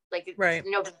whatever, like it's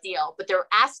no big deal. But there were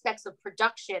aspects of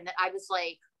production that I was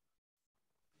like,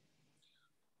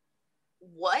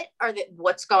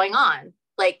 what's going on?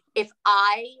 Like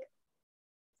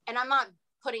and I'm not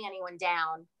putting anyone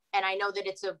down, and I know that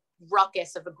it's a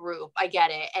ruckus of a group. I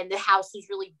get it. And the house was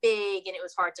really big and it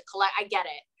was hard to collect. I get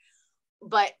it.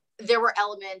 But there were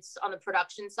elements on the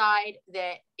production side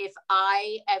that if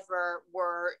I ever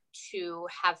were to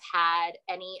have had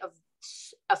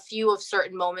a few of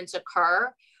certain moments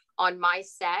occur on my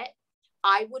set,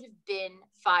 I would have been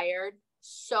fired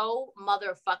so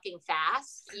motherfucking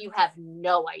fast. You have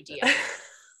no idea.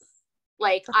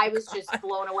 Like I was just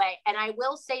blown away. And I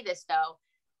will say this though,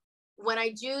 when I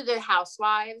do the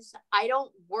Housewives, I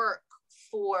don't work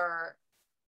for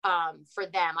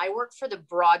them. I work for the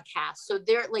broadcast. So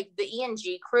they're like the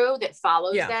ENG crew that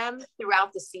follows them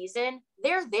throughout the season.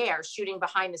 They're there shooting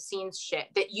behind the scenes shit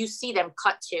that you see them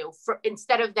cut to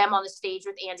instead of them on the stage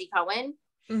with Andy Cohen.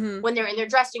 When they're in their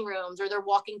dressing rooms or they're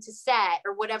walking to set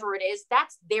or whatever it is,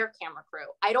 that's their camera crew.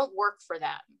 I don't work for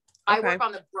them. I work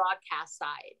on the broadcast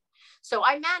side. So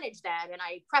I manage them and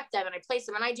I prep them and I place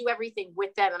them and I do everything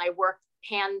with them and I work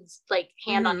hand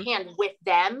on hand with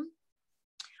them.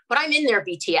 But I'm in their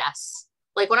BTS.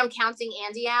 Like when I'm counting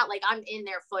Andy out, like I'm in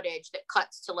their footage that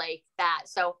cuts to like that.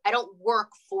 So I don't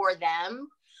work for them,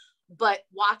 but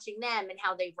watching them and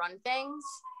how they run things.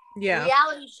 Yeah.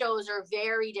 Reality shows are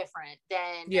very different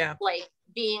than like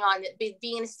being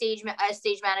a stage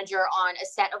manager on a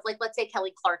set of like, let's say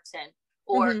Kelly Clarkson.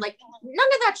 Or like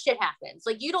none of that shit happens.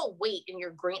 Like you don't wait in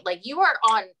your green, like you are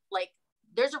on, like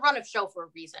there's a run of show for a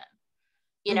reason,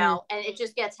 you know, and it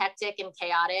just gets hectic and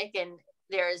chaotic. And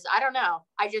I don't know.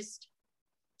 I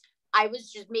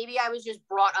was just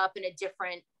brought up in a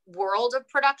different world of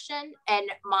production and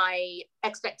my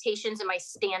expectations and my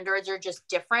standards are just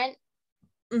different.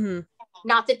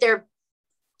 Not that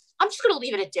I'm just going to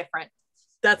leave it at different.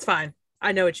 That's fine.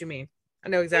 I know what you mean. I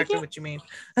know exactly what you mean.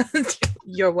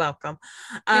 You're welcome.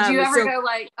 Did you ever go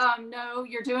like, no,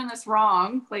 you're doing this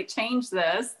wrong. Like change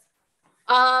this.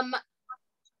 No,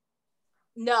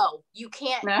 you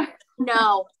can't.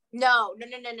 No.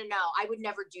 I would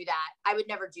never do that.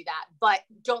 But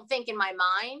don't think in my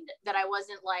mind that I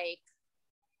wasn't like,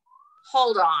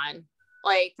 hold on.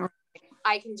 Like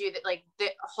I can do that. Like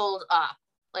hold up.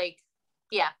 Like,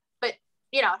 yeah, but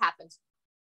you know, it happens.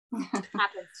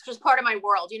 It's just part of my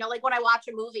world, you know, like when I watch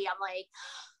a movie I'm like,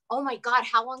 oh my god,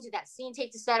 how long did that scene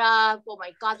take to set up? Oh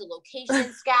my god, the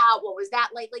location scout, what was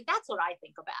that like that's what I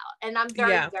think about. And I'm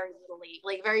very very literally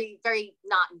like very very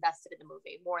not invested in the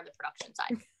movie, more in the production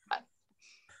side. But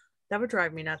that would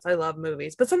drive me nuts. I love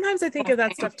movies, but sometimes I think of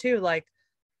that stuff too, like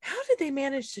how did they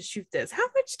manage to shoot this? How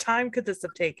much time could this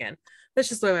have taken? That's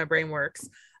just the way my brain works.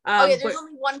 There's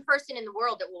only one person in the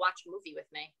world that will watch a movie with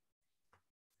me.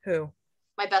 Who?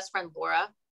 My best friend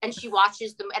Laura, and she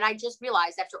watches them. And I just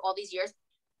realized after all these years,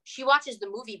 she watches the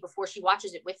movie before she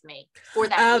watches it with me for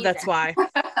that reason. That's why. I'm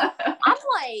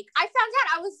like, I found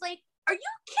out. I was like, are you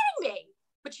kidding me?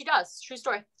 But she does. True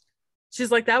story.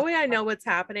 She's like, that way I know what's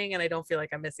happening and I don't feel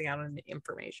like I'm missing out on the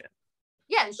information.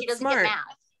 Yeah, and she doesn't get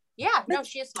mad. Yeah, no,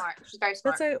 she is smart. She's very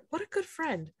smart. What a good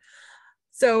friend.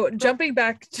 So jumping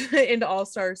back into All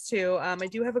Stars 2, I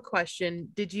do have a question.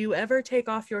 Did you ever take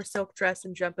off your silk dress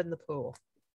and jump in the pool?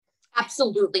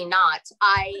 Absolutely not.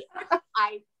 I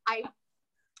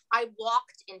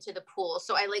walked into the pool.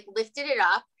 So I like lifted it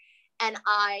up and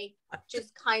I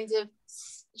just kind of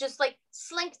just like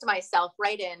slinked myself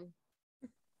right in.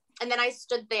 And then I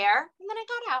stood there and then I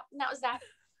got out and that was that.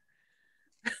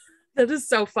 That is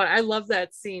so fun. I love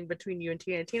that scene between you and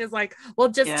Tina. Tina's like, well,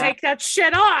 just take that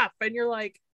shit off. And you're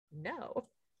like, no.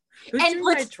 Who's doing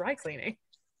my dry cleaning?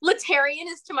 Latarian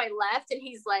is to my left and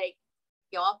he's like,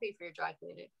 yo, I'll pay for your dry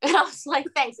cleaning. And I was like,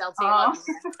 thanks, LT.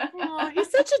 Oh, he's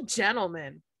such a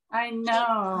gentleman. I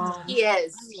know. He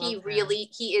is. He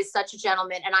is such a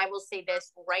gentleman. And I will say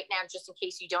this right now, just in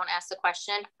case you don't ask the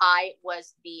question, I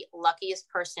was the luckiest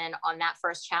person on that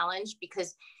first challenge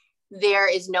because there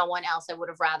is no one else I would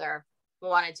have rather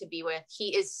wanted to be with.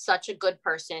 He is such a good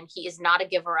person. He is not a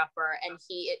giver-upper. And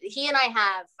he and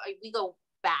I we go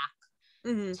back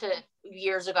to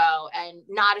years ago and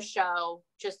not a show,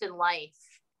 just in life.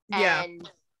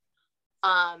 And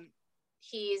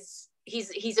he's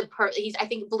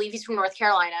I believe he's from North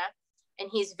Carolina and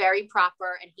he's very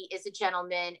proper and he is a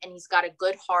gentleman and he's got a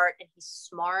good heart and he's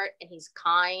smart and he's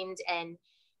kind and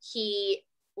he's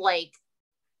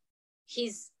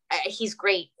he's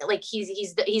great. Like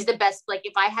he's the best. Like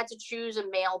if I had to choose a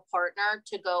male partner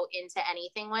to go into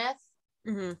anything with,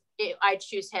 I'd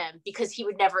choose him, because he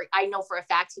would never, I know for a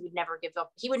fact he would never give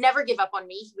up. He would never give up on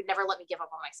me. He would never let me give up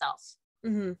on myself.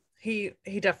 He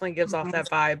definitely gives off that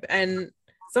vibe. And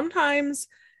sometimes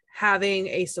having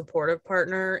a supportive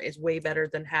partner is way better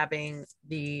than having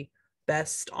the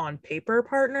best on paper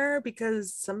partner,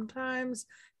 because sometimes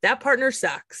that partner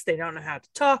sucks. They don't know how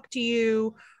to talk to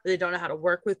you, or they don't know how to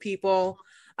work with people.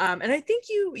 And I think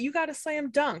you got a slam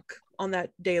dunk on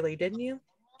that daily, didn't you?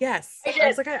 Yes. I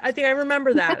was like, I think I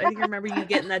remember that. I think I remember you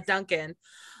getting that dunk in.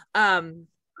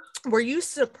 Were you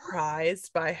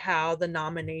surprised by how the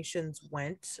nominations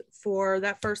went for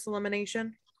that first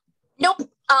elimination? Nope.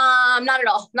 Not at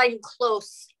all. Not even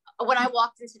close. When I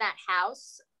walked into that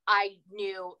house, I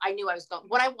knew I was going.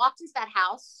 When I walked into that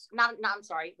house, I'm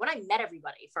sorry, when I met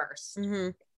everybody first,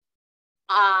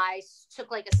 I took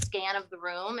like a scan of the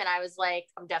room and I was like,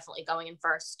 I'm definitely going in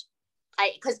first.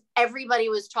 Because everybody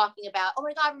was talking about, oh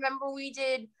my God, remember we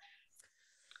did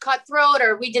Cutthroat,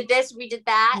 or we did this, we did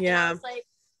that. Yeah. And I was like,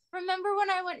 remember when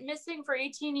I went missing for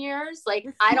 18 years? Like,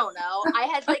 I don't know. I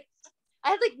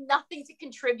had nothing to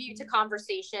contribute to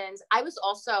conversations. I was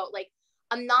also like,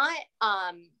 I'm not,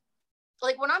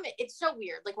 like when it's so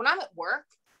weird. Like when I'm at work,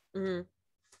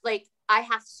 like I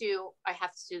have to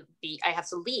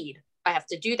lead. I have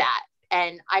to do that.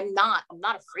 And I'm not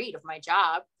afraid of my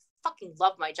job. Fucking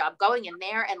love my job. Going in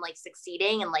there and like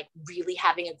succeeding and like really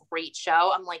having a great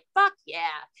show, I'm like, fuck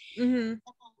yeah.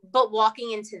 But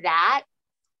walking into that,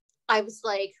 I was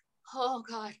like, oh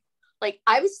God. Like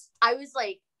I was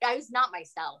not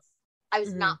myself.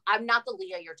 I'm not the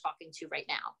Leah you're talking to right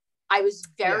now. I was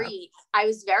very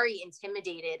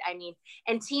intimidated. I mean,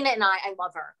 and Tina and I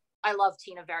love her. I love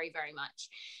Tina very, very much.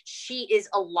 She is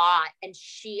a lot. And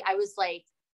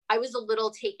I was a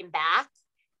little taken back.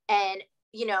 And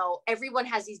you know, everyone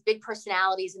has these big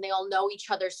personalities and they all know each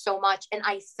other so much. And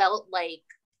I felt like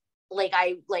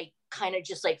I like kind of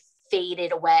just like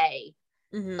faded away,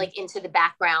 like into the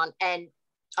background. And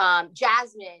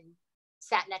Jasmine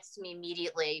sat next to me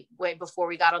immediately way before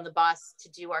we got on the bus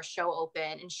to do our show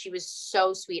open. And she was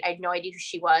so sweet. I had no idea who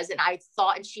she was. And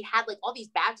and she had like all these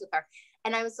bags with her.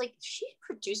 And I was like, is she a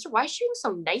producer? Why is she being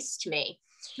so nice to me?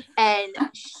 And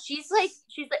she's like,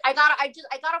 I got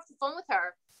off the phone with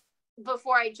her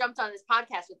before I jumped on this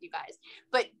podcast with you guys.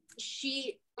 But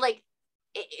she like,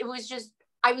 it was just,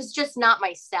 I was just not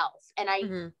myself. And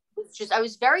I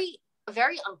was very,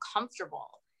 very uncomfortable.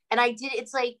 And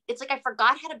it's like I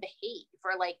forgot how to behave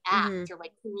or like act or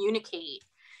like communicate,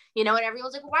 you know, and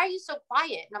everyone's like, why are you so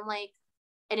quiet? And I'm like,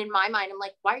 and in my mind, I'm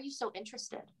like, why are you so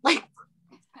interested? Like,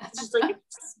 it's just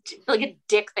like a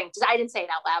dick thing. I didn't say it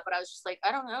out loud, but I was just like,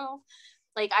 I don't know.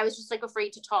 Like, I was just like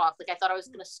afraid to talk. Like, I thought I was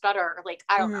going to stutter. Like,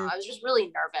 I don't know. I was just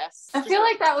really nervous. I feel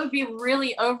like that would be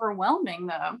really overwhelming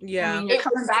though. Yeah. I mean, you're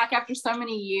coming back after so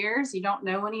many years. You don't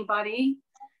know anybody.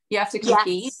 You have to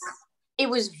compete. Yes. It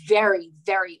was very,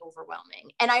 very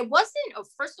overwhelming. And I wasn't,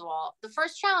 first of all, the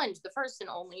first and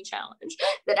only challenge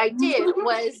that I did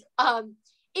was,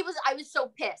 I was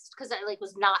so pissed because I like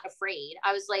was not afraid.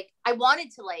 I was like, I wanted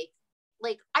to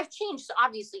like I've changed. So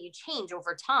obviously you change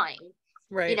over time.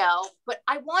 Right. You know, but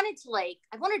I wanted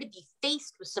to be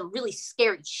faced with some really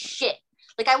scary shit.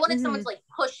 Like I wanted someone to like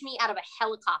push me out of a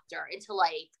helicopter into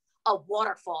like a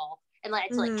waterfall and like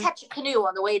to like catch a canoe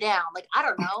on the way down. Like, I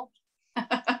don't know.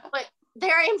 But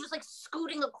there I am just like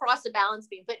scooting across a balance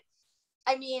beam. But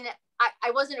I mean,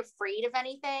 I wasn't afraid of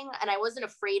anything and I wasn't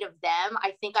afraid of them.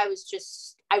 I think I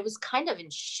was kind of in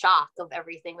shock of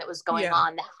everything that was going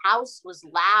on. The house was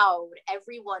loud.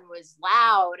 Everyone was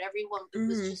loud. Everyone, it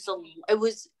was just it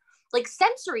was like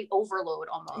sensory overload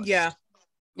almost. Yeah.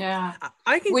 Yeah.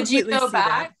 I can Would you go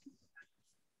back? That.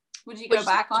 Would you go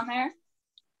back on there?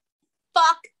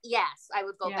 Fuck yes, I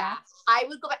would go back. I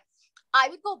would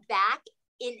go back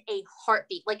in a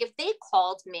heartbeat. Like if they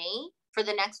called me for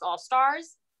the next All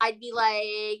Stars, I'd be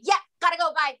like, yeah, gotta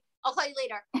go, bye. I'll call you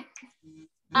later.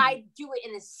 I'd do it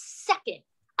in a second.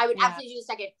 I would absolutely do a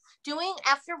second. Doing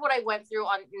after what I went through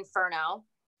on Inferno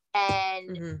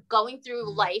and going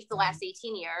through life the last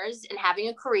 18 years and having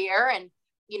a career and,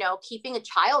 you know, keeping a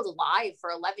child alive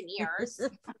for 11 years,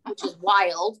 which is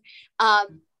wild.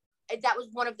 That was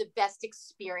one of the best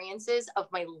experiences of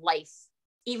my life.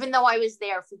 Even though I was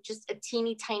there for just a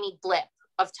teeny tiny blip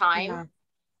of time,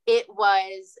 it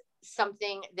was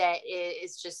something that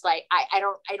is just like I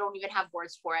don't even have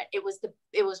words for it. It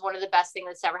was one of the best things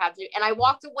that's ever happened to me. And I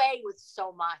walked away with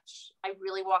so much. I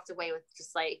really walked away with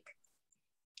just like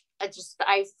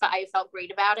I felt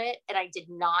great about it and I did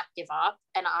not give up.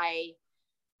 And I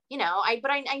you know, I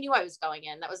knew I was going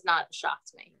in. That was not a shock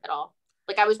to me at all.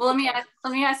 Like I was. Well, let me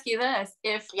ask you this: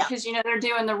 because you know they're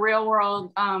doing the real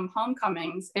world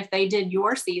homecomings, if they did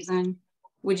your season,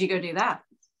 would you go do that?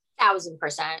 1000%.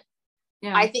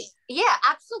 Yeah, I think,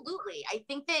 absolutely. I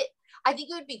think it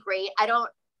would be great. I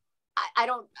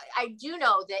do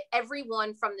know that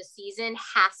everyone from the season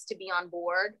has to be on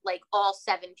board. Like all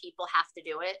 7 people have to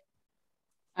do it.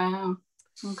 Oh,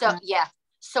 okay. So yeah.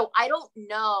 So I don't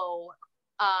know.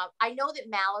 I know that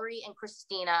Mallory and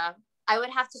Christina, I would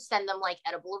have to send them like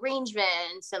edible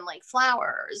arrangements and like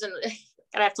flowers, and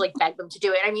I'd have to like beg them to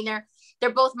do it. I mean,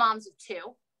 they're both moms of 2.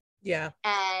 Yeah.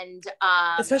 And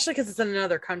especially because it's in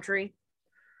another country.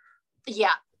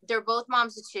 Yeah, they're both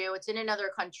moms of 2. It's in another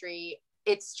country.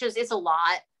 It's a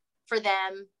lot for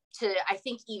them to, I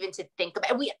think, even to think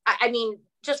about. I mean,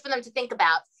 just for them to think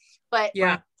about. But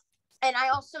yeah. And I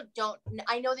also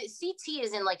I know that CT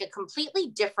is in like a completely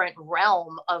different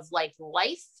realm of like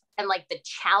life and like the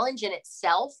challenge in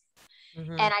itself.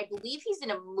 Mm-hmm. And I believe he's in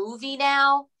a movie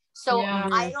now. So yeah.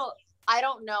 I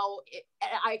don't know.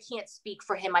 I can't speak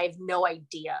for him. I have no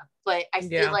idea, but I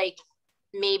feel like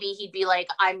maybe he'd be like,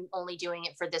 I'm only doing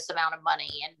it for this amount of money.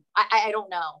 And I don't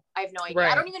know. I have no idea.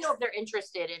 Right. I don't even know if they're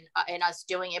interested in us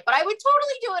doing it, but I would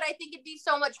totally do it. I think it'd be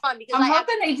so much fun because I'm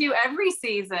hoping they do every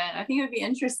season. I think it would be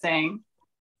interesting.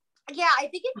 Yeah, I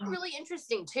think it'd be really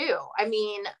interesting too. I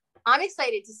mean, I'm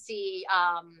excited to see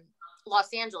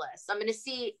Los Angeles. I'm going to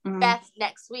see Beth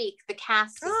next week. The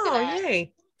cast is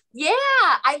yay. Yeah,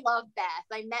 I love Beth.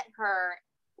 I met her.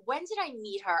 When did I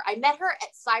meet her? I met her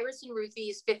at Cyrus and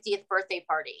Ruthie's 50th birthday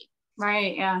party.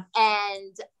 Right, yeah.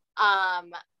 And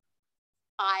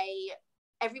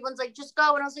everyone's like, just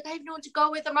go. And I was like, I have no one to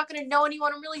go with. I'm not going to know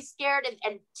anyone. I'm really scared.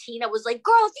 And Tina was like,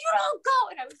 girl, if you don't go.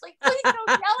 And I was like, please don't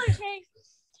yell at me.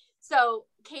 So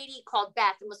Katie called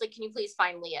Beth and was like, can you please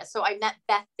find Leah? So I met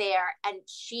Beth there. And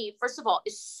she, first of all,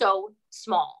 is so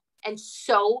small and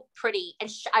so pretty.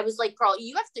 And I was like, girl,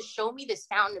 you have to show me this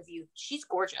fountain of youth. She's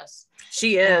gorgeous.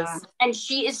 She is. And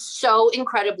she is so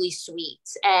incredibly sweet.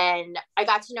 And I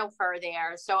got to know her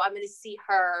there. So I'm going to see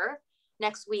her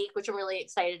next week, which I'm really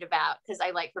excited about because I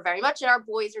like her very much. And our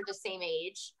boys are the same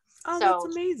age. Oh, so, that's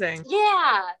amazing.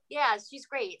 Yeah, she's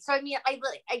great. So I mean, I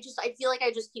feel like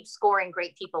I just keep scoring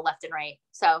great people left and right.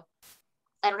 So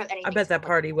I don't have anything. I bet that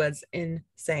party was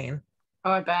insane.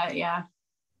 Oh, I bet, yeah.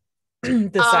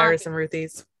 The Cyrus and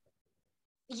Ruthie's.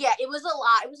 Yeah, it was a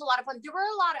lot. It was a lot of fun. There were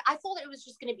a lot of. I thought it was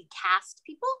just going to be cast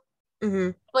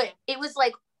people, but it was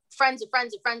like friends of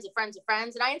friends of friends of friends of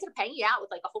friends, and I ended up hanging out with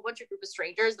like a whole bunch of group of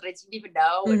strangers that I didn't even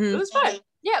know. And it was fun.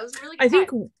 Yeah, it was a really good I think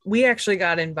we actually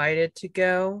got invited to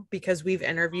go because we've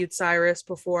interviewed Cyrus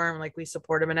before and like we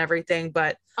support him and everything,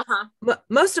 but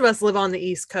most of us live on the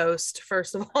East Coast,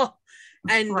 first of all,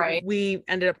 and we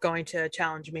ended up going to a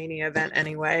Challenge Mania event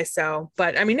anyway. So,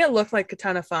 but I mean, it looked like a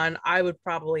ton of fun. I would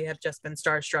probably have just been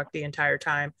starstruck the entire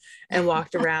time and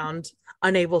walked around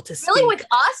unable to speak. Really, with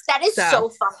us, that is so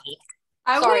funny.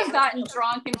 I would have gotten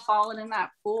drunk and fallen in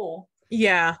that pool.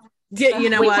 Yeah.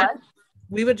 You know what?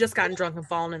 We would have just gotten drunk and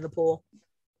fallen in the pool.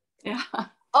 Yeah.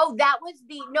 Oh, that was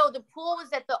the pool was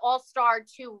at the All Star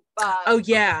 2. Oh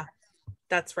yeah,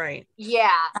 that's right. Yeah.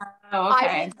 Oh,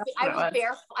 okay.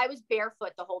 I was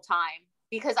barefoot the whole time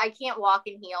because I can't walk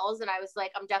in heels, and I was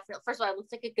like, I'm definitely. First of all, I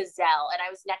looked like a gazelle, and I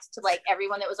was next to like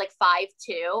everyone that was like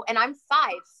 5'2", and I'm 5'7"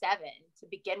 to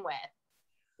begin with.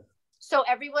 So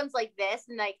everyone's like this,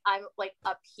 and like I'm like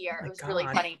up here. It was really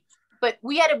funny, but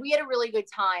we had a really good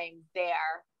time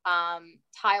there.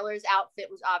 Tyler's outfit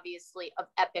was obviously of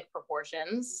epic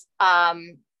proportions.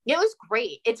 It was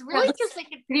great. It's really just like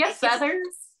did he have feathers?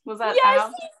 Was that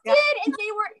yes, he did, and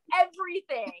they were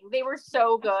everything. They were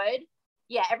so good.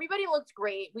 Yeah, everybody looked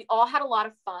great. We all had a lot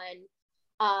of fun.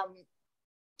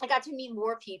 I got to meet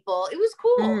more people. It was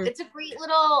cool. It's a great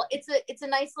little. It's a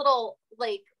nice little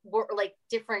like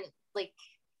different like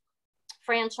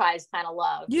franchise kind of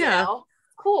love. Yeah, you know?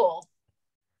 Cool.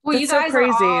 Well, it's you guys so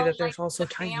crazy are all, that there's like, also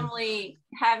the family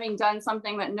having done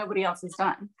something that nobody else has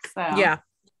done. So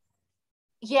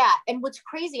yeah, and what's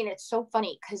crazy, and it's so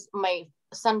funny because my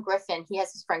son Griffin, he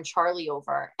has his friend Charlie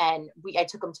over, and I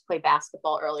took him to play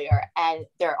basketball earlier, and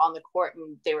they're on the court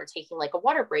and they were taking like a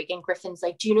water break, and Griffin's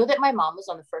like, do you know that my mom was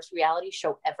on the first reality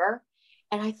show ever?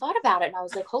 And I thought about it and I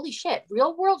was like, holy shit,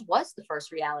 Real World was the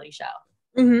first reality show.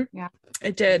 Yeah,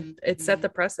 it did. It set the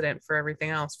precedent for everything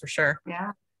else for sure.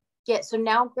 Yeah, so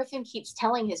now Griffin keeps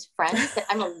telling his friends that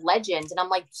I'm a legend, and I'm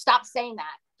like, stop saying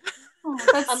that.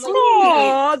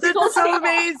 Oh, that's so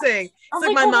amazing. It's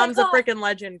like my mom's a freaking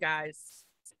legend, guys.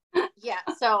 Yeah,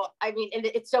 so I mean, and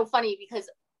it's so funny because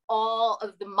all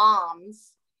of the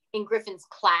moms in Griffin's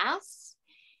class,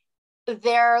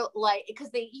 they're like, because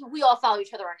we all follow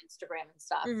each other on Instagram and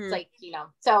stuff. Mm-hmm. It's like, you know,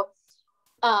 so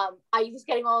I was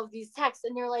getting all of these texts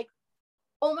and they're like,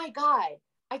 oh my God,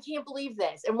 I can't believe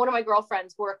this. And one of my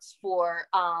girlfriends works for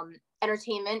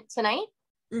Entertainment Tonight.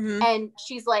 Mm-hmm. And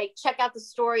she's like, check out the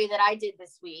story that I did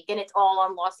this week. And it's all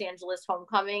on Los Angeles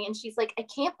homecoming. And she's like, I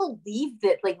can't believe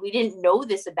that, like, we didn't know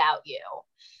this about you.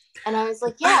 And I was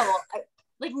like, yeah, well,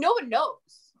 like, no one knows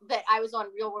that I was on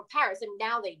Real World Paris. And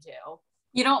now they do.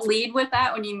 You don't lead with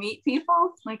that when you meet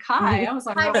people? Like, hi, I was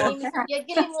on Real World Paris. Leah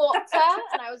Gillingwater,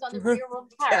 and I was on the Real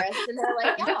World Paris. And they're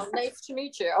like, oh, nice to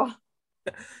meet you.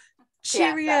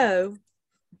 Cheerio.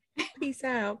 Yeah, peace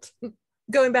out.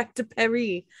 Going back to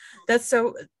Paris.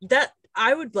 That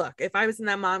I would look, if I was in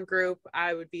that mom group,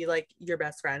 I would be like your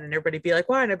best friend, and everybody'd be like,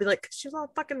 why? And I'd be like, she's on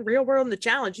fucking Real World in the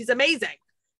challenge. She's amazing.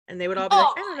 And they would all be like,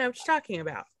 I don't know what you're talking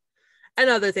about. And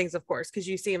other things, of course, because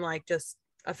you seem like just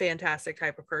a fantastic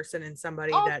type of person and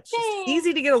somebody that's just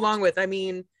easy to get along with. I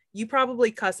mean, you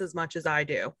probably cuss as much as I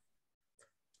do.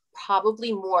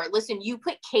 Probably more. Listen, you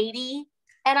put Katie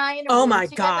and I in a oh room my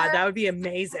together. God, that would be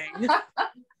amazing.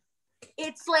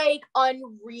 It's like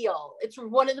unreal. It's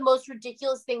one of the most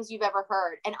ridiculous things you've ever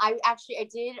heard. And I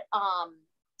did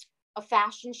a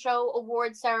fashion show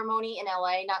award ceremony in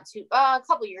LA a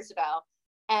couple years ago.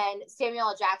 And Samuel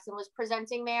L. Jackson was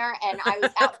presenting there. And I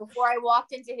was out before I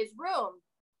walked into his room.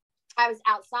 I was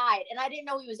outside and I didn't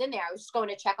know he was in there. I was just going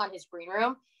to check on his green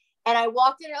room. And I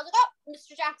walked in and I was like, oh,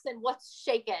 Mr. Jackson, what's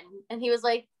shaking? And he was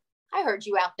like, I heard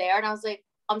you out there. And I was like,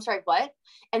 I'm sorry, what?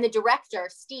 And the director,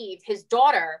 Steve, his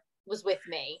daughter, was with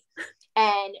me.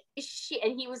 And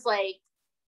he was like,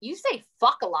 you say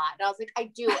fuck a lot. And I was like,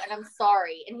 I do. And I'm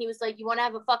sorry. And he was like, you want to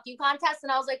have a fuck you contest?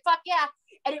 And I was like, fuck yeah.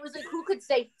 And it was like, who could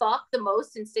say fuck the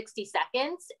most in 60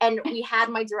 seconds? And we had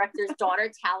my director's daughter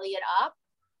tally it up.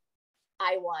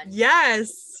 I won.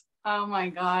 Yes. Oh my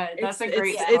God. That's a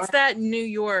great it's that New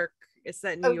York. It's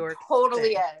that New York.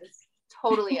 Totally thing. is.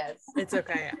 Totally is. It's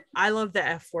okay. I love the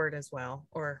F word as well.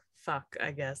 Or fuck,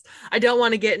 I guess. I don't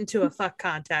want to get into a fuck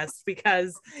contest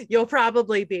because you'll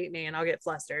probably beat me and I'll get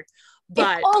flustered.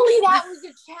 But if only that was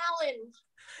a challenge.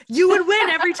 You would win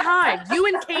every time. You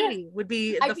and Katie would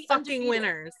be the fucking undefeated.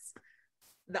 Winners.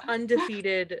 The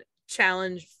undefeated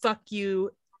challenge fuck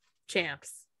you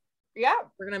champs. Yeah.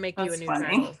 We're gonna make That's you a new funny.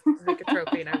 title. Make a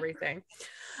trophy and everything.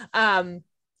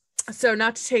 So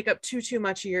not to take up too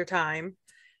much of your time.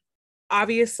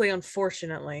 Obviously,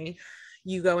 unfortunately,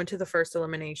 you go into the first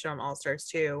elimination on All Stars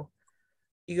 2.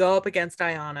 You go up against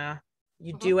Ayanna.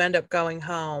 You do end up going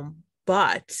home.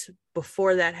 But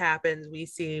before that happens, we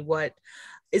see what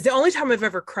is the only time I've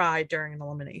ever cried during an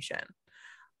elimination.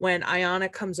 When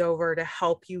Ayanna comes over to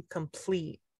help you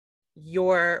complete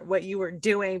what you were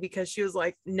doing, because she was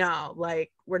like, no, like,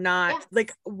 we're not,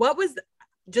 like, what was,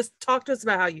 just talk to us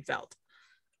about how you felt.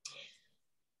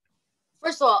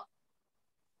 First of all,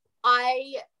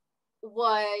 I'm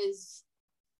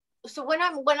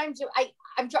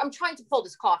trying to pull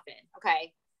this coffin,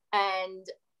 okay? And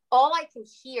all I can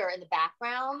hear in the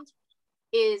background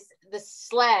is the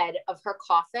sled of her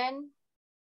coffin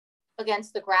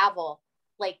against the gravel,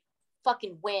 like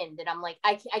fucking wind. And I'm like,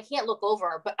 I can't look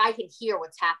over, but I can hear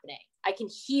what's happening. I can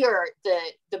hear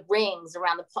the rings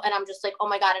around and I'm just like, oh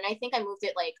my God. And I think I moved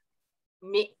it like,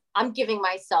 I'm giving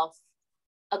myself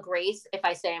a grace if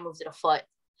I say I moved it a foot.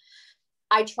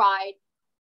 I tried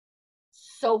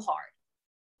so hard.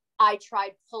 I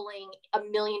tried pulling a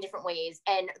million different ways,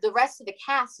 and the rest of the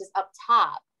cast is up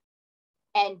top.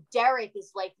 And Derek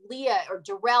is like, Leah, or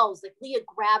Darrell's like, Leah,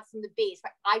 grab from the base.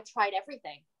 I tried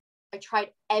everything.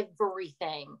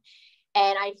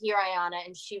 And I hear Ayanna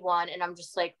and she won. And I'm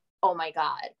just like, oh my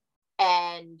God.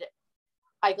 And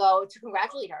I go to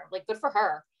congratulate her, like, good for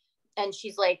her. And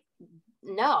she's like,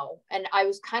 no. And I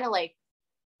was kind of like,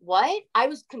 what? I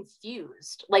was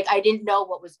confused. Like, I didn't know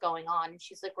what was going on. And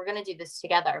she's like, we're going to do this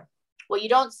together. What you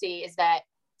don't see is that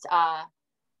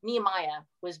Nehemiah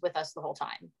was with us the whole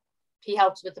time. They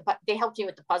helped me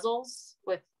with the puzzles,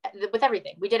 with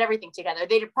everything. We did everything together.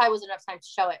 There probably wasn't enough time to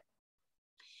show it.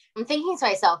 I'm thinking to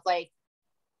myself, like,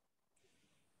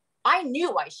 I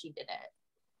knew why she did it,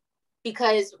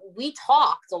 because we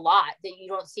talked a lot that you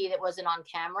don't see that wasn't on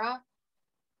camera.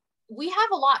 We have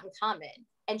a lot in common.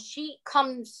 And she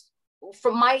comes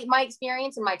from my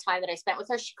experience and my time that I spent with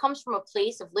her. She comes from a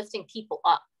place of lifting people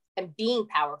up and being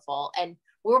powerful. And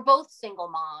we're both single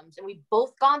moms, and we've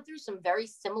both gone through some very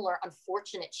similar,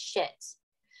 unfortunate shit.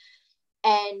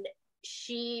 And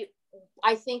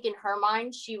I think in her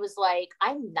mind, she was like,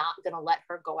 I'm not going to let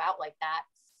her go out like that.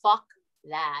 Fuck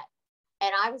that.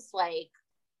 And I was like,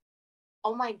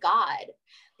 oh my God,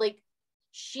 like,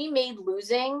 she made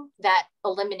losing that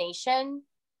elimination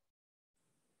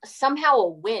somehow a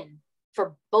win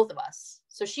for both of us.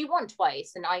 So she won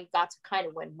twice and I got to kind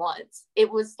of win once. It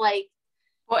was like,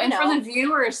 well, and for the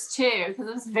viewers too, because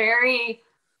it was very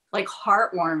like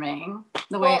heartwarming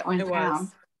the way it went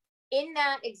down. In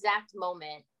that exact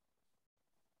moment,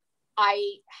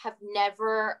 I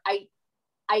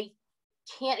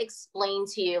can't explain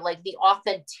to you like the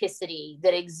authenticity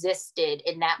that existed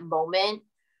in that moment.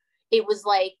 It was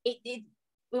like, it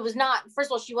was not, first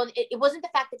of all, she won. It wasn't the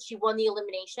fact that she won the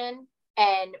elimination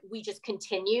and we just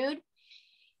continued.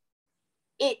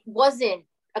 It wasn't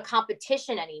a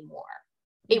competition anymore.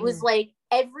 It was like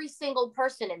every single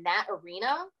person in that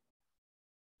arena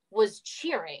was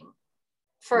cheering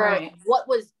for what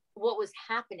was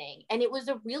happening. And it was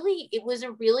a really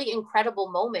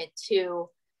incredible moment to,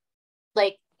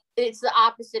 like, it's the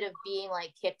opposite of being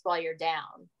like kicked while you're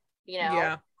down, you know?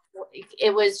 Yeah.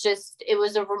 It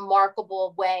was a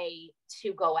remarkable way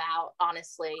to go out,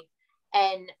 honestly.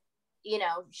 And, you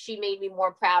know, she made me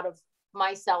more proud of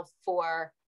myself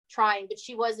for trying, but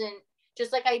she wasn't,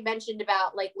 just like I mentioned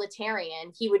about like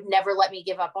Latarian, he would never let me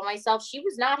give up on myself. She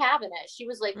was not having it. She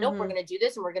was like, nope, we're going to do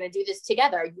this and we're going to do this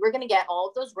together. You're going to get all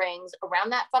of those rings around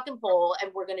that fucking pole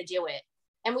and we're going to do it.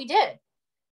 And we did.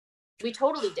 We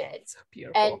totally did. So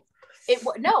beautiful. And it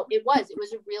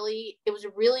was a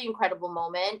really incredible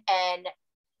moment. And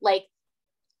like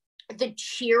the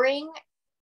cheering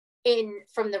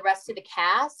from the rest of the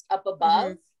cast up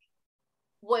above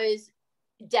was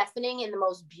deafening in the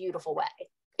most beautiful way.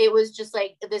 It was just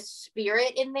like the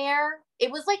spirit in there.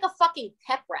 It was like a fucking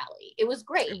pep rally. It was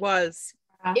great. It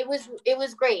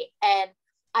was great. And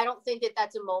I don't think that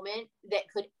that's a moment that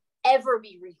could ever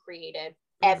be recreated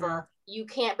ever. You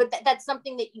can't, but that's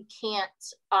something that you can't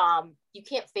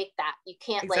fake that. You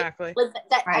can't like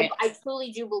that. Right. I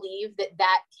truly do believe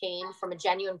that came from a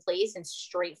genuine place and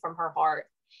straight from her heart.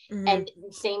 And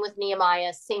same with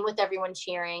Nehemiah, same with everyone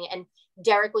cheering. And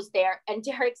Derek was there, and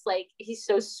Derek's like, he's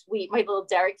so sweet, my little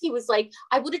Derek. He was like,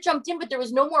 I would have jumped in, but there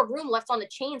was no more room left on the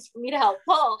chains for me to help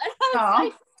pull. And I was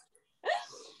like,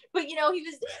 but you know,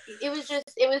 it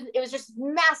was just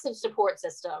massive support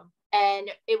system. And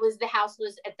the house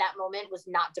was at that moment was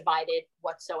not divided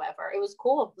whatsoever. It was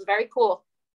cool. It was very cool.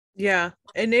 Yeah.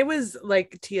 And it was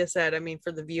like Tia said, I mean,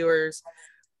 for the viewers,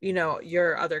 you know,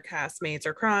 your other castmates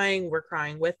are crying, we're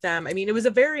crying with them. I mean, it was a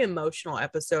very emotional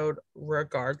episode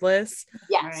regardless.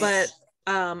 Yes. But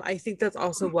I think that's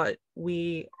also what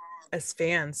we as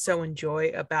fans so enjoy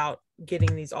about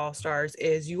getting these all-stars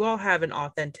is you all have an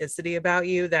authenticity about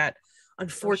you that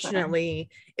unfortunately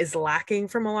is lacking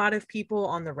from a lot of people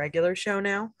on the regular show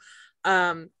now.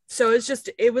 So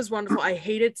it was wonderful. I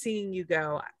hated seeing you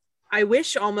go. I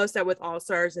wish almost that with All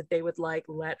Stars that they would like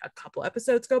let a couple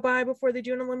episodes go by before they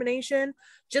do an elimination,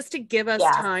 just to give us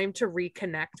time to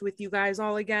reconnect with you guys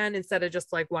all again instead of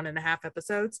just like 1.5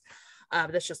 episodes.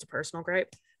 That's just a personal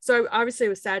gripe. So obviously it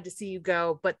was sad to see you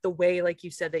go, but the way, like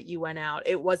you said, that you went out,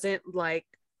 it wasn't like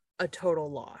a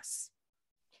total loss.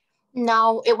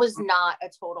 No, it was not a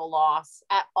total loss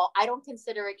at all. I don't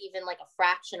consider it even like a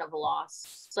fraction of a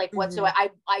loss. It's like whatsoever.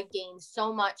 I gained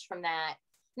so much from that,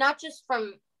 not just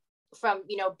from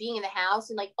you know, being in the house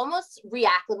and like almost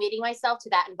reacclimating myself to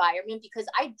that environment, because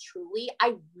I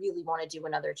really want to do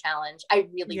another challenge. I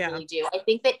really do. I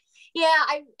think that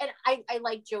I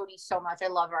like Jody so much. I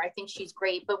love her. I think she's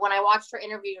great. But when I watched her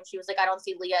interview and she was like, I don't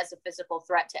see Leah as a physical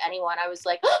threat to anyone, I was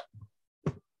like,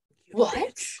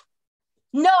 what?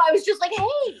 No, I was just like,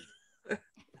 hey,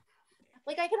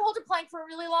 like I can hold a plank for a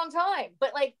really long time.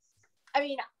 But like, I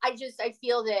mean, I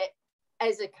feel that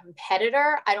as a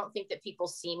competitor, I don't think that people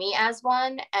see me as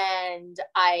one. And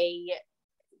I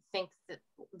think that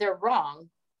they're wrong.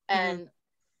 And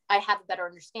I have a better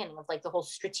understanding of like the whole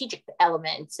strategic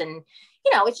elements. And,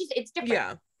 you know, it's different.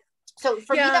 Yeah. So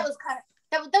for me, that was kind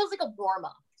of, that was like a warm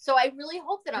up. So I really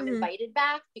hope that I'm invited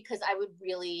back, because I'd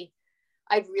really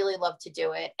love to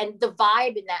do it. And the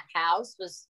vibe in that house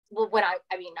was, well, when I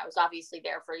was obviously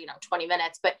there for, 20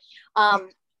 minutes, but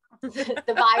the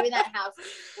vibe in that house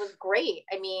was great.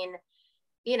 I mean,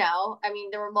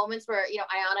 there were moments where,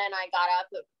 Ayana and I got up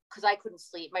because I couldn't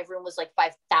sleep. My room was like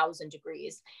 5,000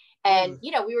 degrees. And,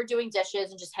 we were doing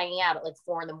dishes and just hanging out at like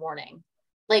 4 a.m.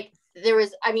 Like there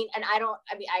was, I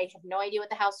have no idea what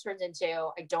the house turns into.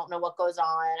 I don't know what goes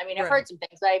on. I've heard some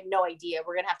things, but I have no idea.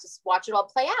 We're going to have to watch it all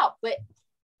play out. But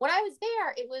when I was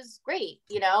there, it was great.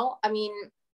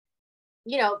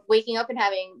 Waking up and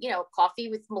having, coffee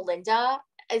with Melinda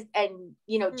and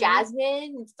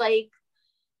Jasmine, it's like,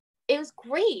 it was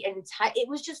great. And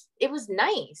it was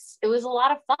nice. It was a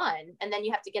lot of fun. And then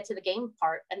you have to get to the game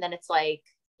part. And then it's like,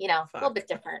 you know, a little bit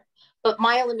different. But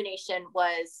my elimination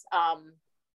was,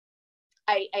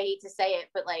 I hate to say it,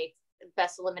 but like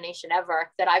best elimination ever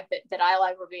that I'll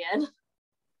ever be in.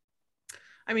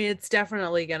 I mean, it's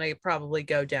definitely going to probably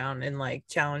go down in like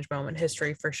challenge moment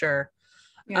history for sure.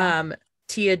 Yeah.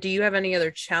 Tia, do you have any other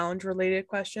challenge related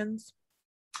questions?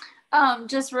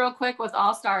 Just real quick with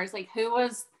All Stars, like who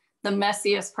was the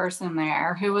messiest person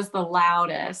there? Who was the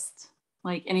loudest?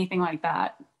 Like anything like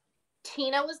that?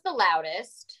 Tina was the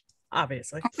loudest.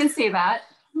 Obviously. I can see that.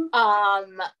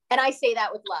 And I say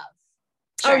that with love.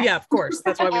 Sure. Oh yeah, of course.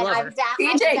 That's why we love her.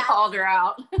 DJ called her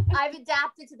out. I've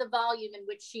adapted to the volume in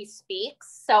which she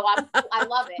speaks, so I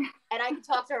love it, and I can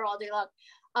talk to her all day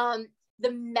long. The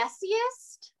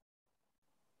messiest,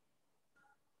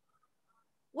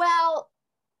 well,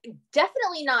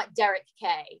 definitely not Derek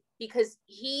K, because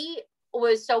he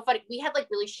was so funny. We had like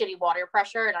really shitty water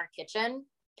pressure in our kitchen.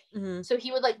 Mm-hmm. So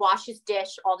he would like wash his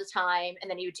dish all the time, and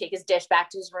then he would take his dish back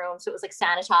to his room. So it was like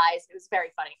sanitized. It was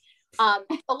very funny.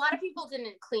 A lot of people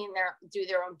didn't do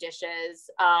their own dishes.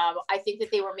 I think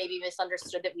that they were maybe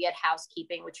misunderstood that we had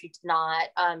housekeeping, which we did not.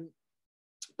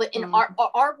 But in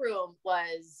our room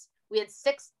we had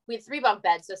 3 bunk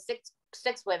beds, so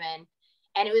six women,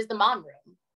 and it was the mom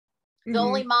room. The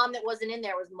only mom that wasn't in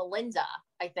there was Melinda,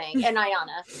 I think, and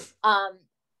Ayana.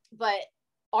 But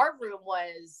our room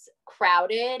was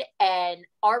crowded, and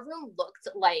our room looked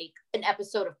like an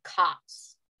episode of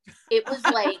Cops. It was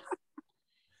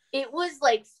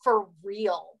like for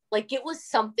real. Like it was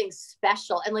something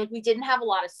special. And like we didn't have a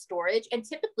lot of storage. And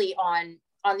typically on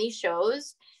these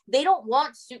shows, they don't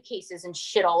want suitcases and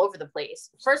shit all over the place.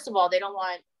 First of all, they don't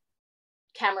want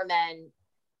cameramen,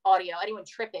 audio, anyone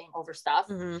tripping over stuff.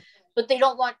 Mm-hmm. But they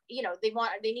don't want,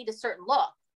 they need a certain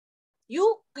look.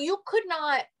 You could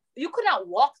not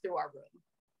walk through our room.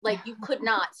 Like you could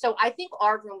not. So I think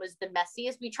our room was the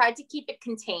messiest. We tried to keep it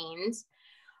contained.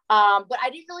 But I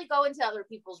didn't really go into other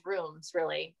people's rooms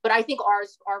really. But I think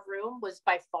our room was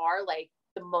by far like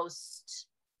the most,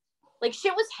 like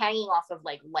shit was hanging off of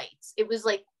like lights. It was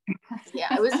like,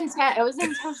 yeah, it was intense. It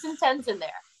was intense in there.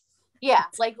 Yeah,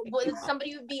 like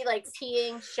somebody would be like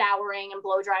peeing, showering, and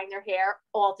blow drying their hair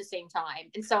all at the same time,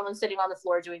 and someone sitting on the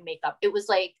floor doing makeup. It was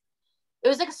like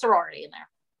a sorority in there.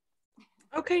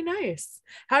 Okay, nice.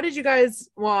 How did you guys,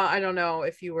 well, I don't know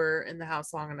if you were in the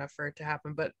house long enough for it to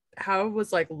happen, but how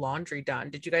was like laundry done?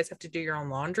 Did you guys have to do your own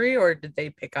laundry, or did they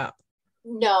pick up?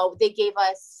 No, they gave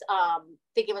us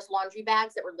laundry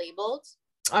bags that were labeled.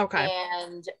 Okay.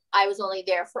 And I was only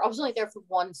there for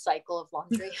one cycle of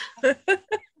laundry. But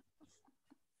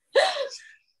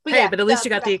hey, but at least you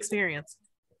got the experience.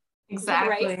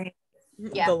 Exactly. Right?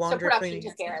 Yeah. So production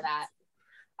took care of that.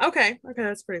 Okay,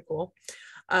 that's pretty cool.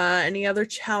 Any other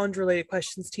challenge related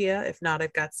questions, Tia? If not,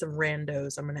 I've got some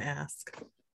randos I'm going to ask.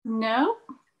 No.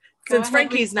 Since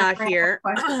Frankie's not here,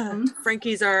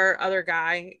 Frankie's our other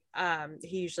guy.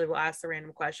 He usually will ask the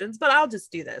random questions, but I'll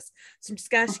just do this. So I'm just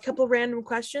going to ask a couple random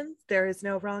questions. There is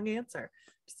no wrong answer,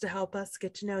 just to help us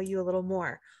get to know you a little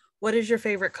more. What is your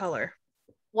favorite color?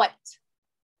 White.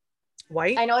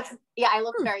 White? I know I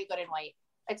look very good in white.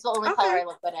 It's the only color I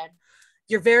look good in.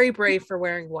 You're very brave for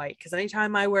wearing white, because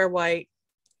anytime I wear white,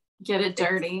 get it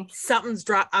dirty. Something's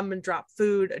I'm gonna drop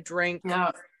food, a drink.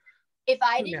 No. If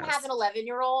I didn't have an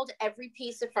 11-year-old, every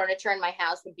piece of furniture in my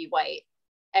house would be white.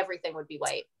 Everything would be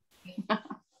white.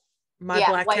 My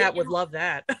black cat would love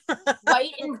that.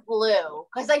 White and blue,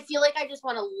 because I feel like I just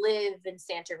want to live in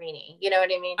Santorini. You know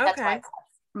what I mean? Okay. That's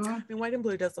why. I mean, white and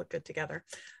blue does look good together.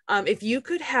 If you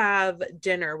could have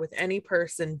dinner with any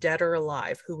person, dead or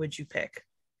alive, who would you pick?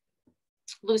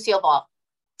 Lucille Ball.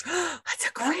 That's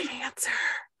a great answer.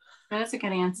 That's a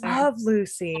good answer. Love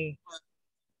Lucy.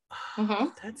 Mm-hmm.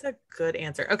 That's a good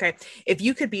answer. Okay. If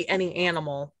you could be any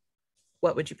animal,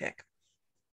 what would you pick?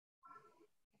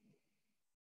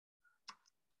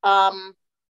 A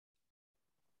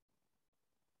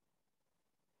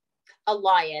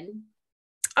lion.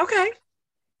 Okay.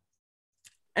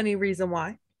 Any reason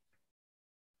why?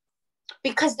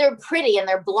 Because they're pretty and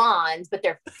they're blonde, but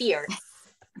they're fierce.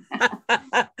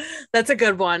 That's a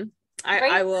good one.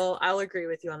 Right? I'll agree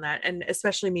with you on that. And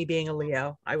especially me being a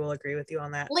Leo, I will agree with you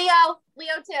on that. Leo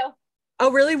too.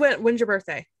 Oh, really? When's your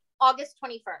birthday? August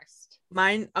 21st.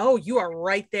 Mine. Oh, you are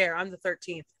right there. I'm the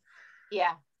 13th.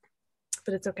 Yeah.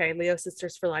 But it's okay. Leo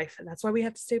sisters for life. And that's why we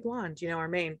have to stay blonde. You know, our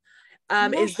main.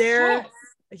 Is there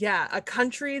a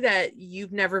country that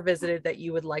you've never visited that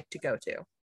you would like to go to?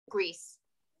 Greece.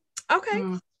 Okay.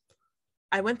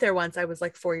 I went there once. I was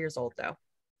like 4 years old though.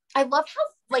 I love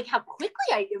how quickly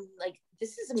I am. Like,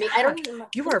 this is amazing. I don't even know.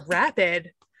 You are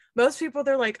rapid. Most people,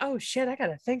 they're like, oh shit, I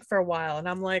gotta think for a while. And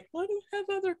I'm like, well, I don't have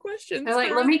other questions. They're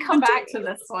like, let me come back to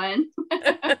this one.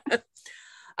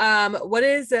 What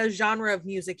is a genre of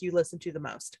music you listen to the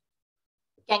most?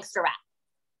 Gangster rap.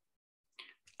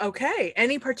 Okay.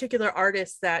 Any particular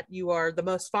artists that you are the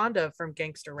most fond of from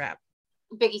gangster rap?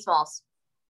 Biggie Smalls.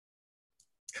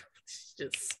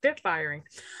 Just spitfiring.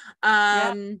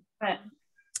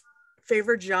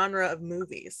 Favorite genre of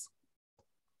movies?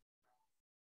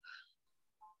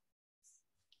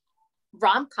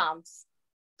 Rom-coms.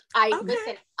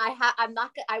 Listen,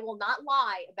 I will not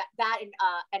lie about that and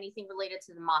anything related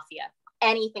to the mafia.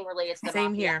 Anything related to the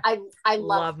Same mafia. here. I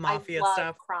love mafia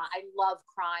stuff. I love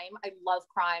crime. I love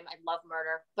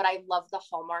murder, but I love the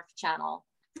Hallmark Channel.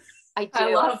 I do.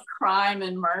 I love crime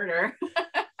and murder.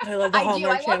 I love the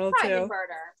Hallmark Channel crime too. And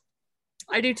murder.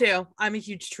 I do too. I'm a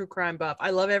huge true crime buff.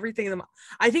 I love everything.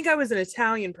 I think I was an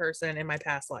Italian person in my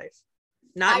past life.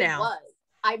 Not now.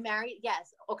 I married,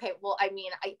 yes. Okay. Well, I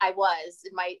mean, I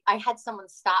had someone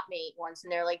stop me once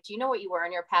and they're like, do you know what you were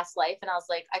in your past life? And I was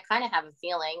like, I kind of have a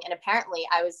feeling. And apparently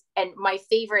and my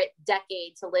favorite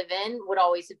decade to live in would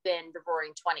always have been the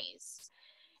Roaring 20s.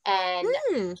 And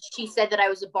she said that I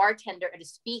was a bartender at a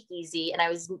speakeasy and I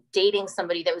was dating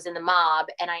somebody that was in the mob.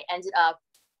 And I ended up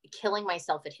killing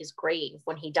myself at his grave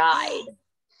when he died.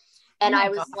 And I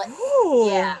was like,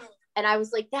 yeah. And I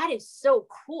was like, that is so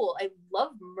cool. I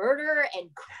love murder and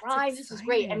crime. This is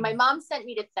great. And my mom sent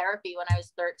me to therapy when I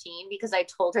was 13 because I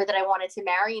told her that I wanted to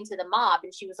marry into the mob.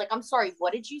 And she was like, I'm sorry,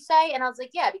 what did you say? And I was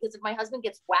like, yeah, because if my husband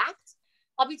gets whacked,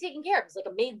 I'll be taken care of. It's like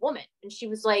a made woman. And she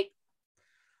was like,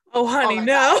 oh, honey,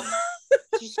 no.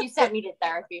 She sent me to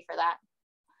therapy for that.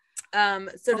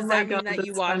 So does that mean that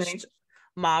you watched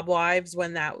Mob Wives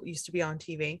when that used to be on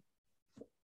TV?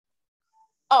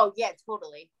 Oh, yeah,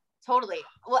 totally.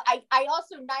 Well, I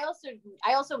also met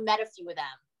a few of them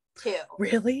too.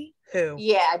 Really? Who?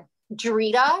 Yeah,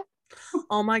 Drita.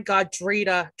 Oh my God,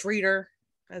 Drita,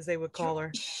 as they would call her.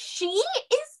 She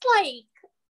is like.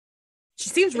 She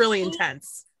seems really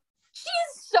intense. She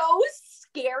is so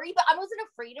scary, but I wasn't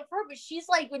afraid of her. But she's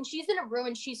like, when she's in a room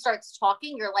and she starts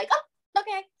talking, you're like, oh,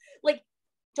 okay, like,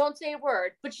 don't say a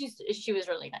word. But she was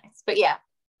really nice. But yeah,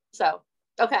 so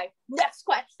okay, next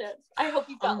question. I hope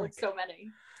you got so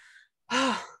many.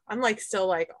 I'm like still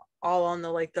like all on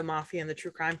the mafia and the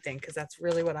true crime thing because that's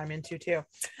really what I'm into too.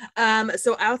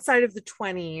 So outside of the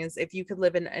 20s, if you could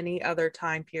live in any other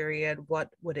time period, what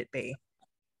would it be?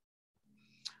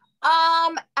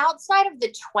 Outside of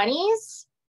the 20s,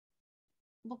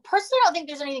 well, personally, I don't think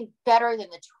there's anything better than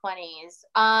the 20s.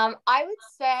 I would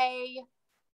say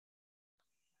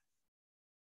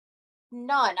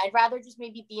none. I'd rather just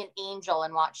maybe be an angel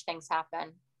and watch things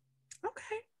happen.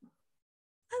 Okay.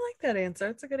 I like that answer.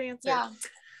 It's a good answer.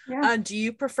 Yeah. Do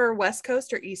you prefer West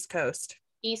Coast or East Coast?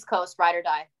 East Coast, ride or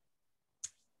die.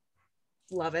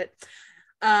 Love it.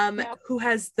 Who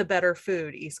has the better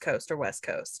food, East Coast or West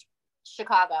Coast?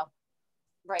 Chicago.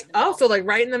 Right in the middle. So like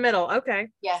right in the middle. Okay.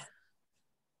 Yeah.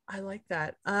 I like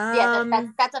that. Yeah,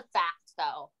 that's a fact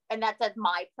though. And that's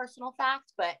my personal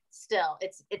fact, but still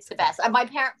it's the best. My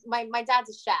dad's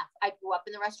a chef. I grew up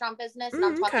in the restaurant business and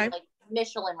I'm talking like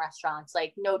Michelin restaurants,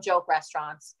 like no joke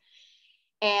restaurants.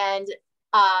 And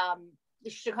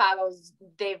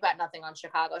they've got nothing on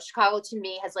Chicago. Chicago to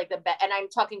me has like the best, and I'm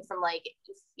talking from like,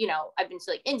 I've been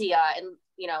to like India and,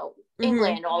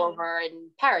 England all over and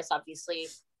Paris, obviously.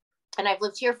 And I've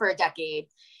lived here for a decade.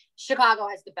 Chicago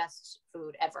has the best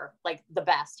food ever, like the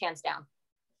best, hands down.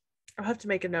 I'll have to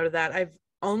make a note of that. I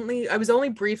was only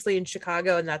briefly in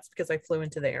Chicago, and that's because I flew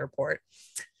into the airport.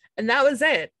 And that was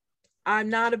it. I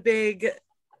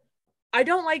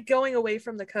don't like going away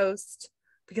from the coast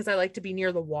because I like to be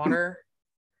near the water.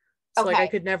 So like I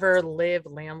could never live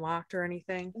landlocked or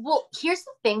anything. Well, here's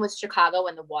the thing with Chicago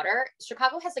and the water.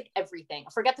 Chicago has like everything.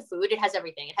 Forget the food. It has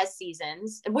everything. It has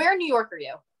seasons. Where in New York are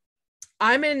you?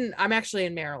 I'm actually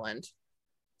in Maryland.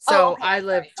 So I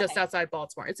live just outside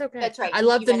Baltimore. It's okay. That's right. I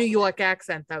love the New York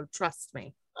accent though. Trust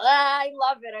me. I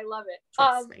love it.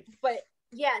 Trust me. But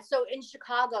yeah, so in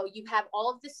Chicago, you have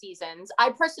all of the seasons.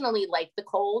 I personally like the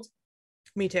cold.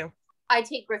 Me too. I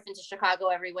take Griffin to Chicago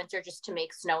every winter just to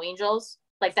make snow angels.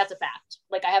 Like that's a fact.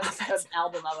 Like I have an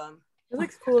album of them.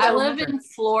 Cool. I live in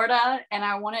Florida and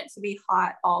I want it to be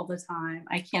hot all the time.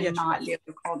 I cannot do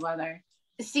the cold weather.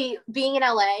 See, being in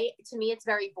LA, to me, it's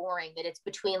very boring that it's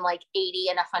between like 80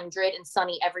 and 100 and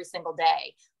sunny every single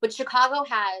day. But Chicago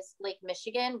has Lake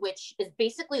Michigan, which is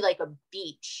basically like a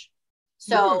beach.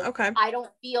 So I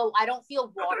don't feel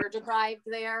water deprived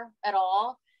there at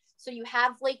all. So you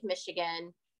have Lake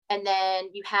Michigan And then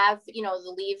you have, you know,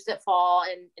 the leaves that fall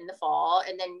in the fall,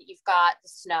 and then you've got the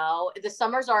snow. The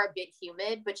summers are a bit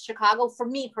humid, but Chicago, for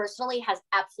me personally, has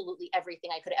absolutely everything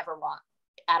I could ever want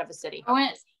out of a city.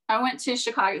 I went to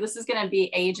Chicago. This is going to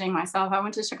be aging myself. I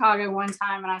went to Chicago one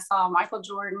time and I saw Michael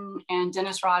Jordan and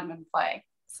Dennis Rodman play.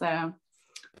 So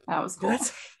that was cool.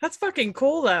 That's fucking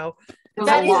cool though.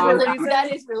 That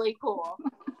is really cool.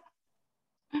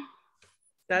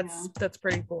 That's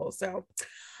pretty cool. So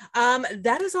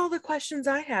that is all the questions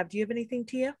I have. Do you have anything,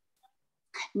 Tia?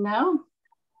 No,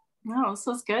 this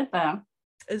was good though.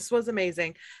 This was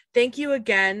amazing. Thank you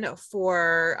again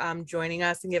for joining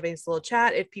us and giving us a little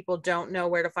chat. If people don't know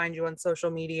where to find you on social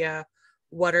media,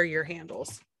 what are your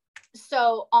handles?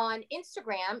 So on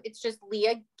Instagram, it's just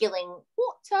Leah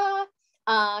Gillingwater.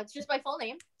 It's just my full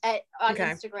name on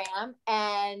Instagram,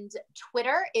 and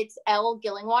Twitter, it's L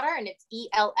Gillingwater, and it's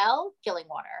ELL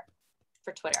Gillingwater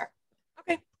for Twitter.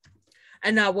 Okay.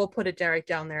 And we'll put it right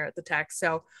down there at the text.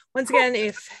 So once again,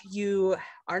 if you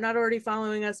are not already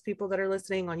following us, people that are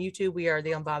listening on YouTube, we are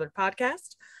the Unbothered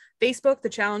Podcast. Facebook, The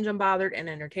Challenge Unbothered and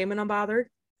Entertainment Unbothered.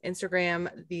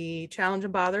 Instagram, The Challenge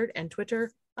Unbothered, and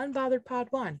Twitter, Unbothered Pod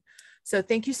 1. So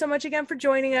thank you so much again for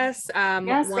joining us.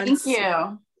 Yes, thank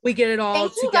you. We get it all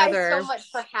together. Thank you guys so much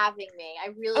for having me. I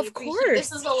really appreciate it.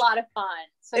 This was a lot of fun.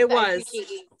 So I appreciate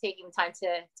you taking time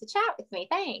to chat with me.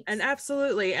 Thanks. And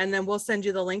absolutely. And then we'll send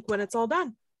you the link when it's all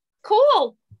done.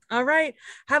 Cool. All right.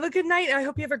 Have a good night. I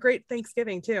hope you have a great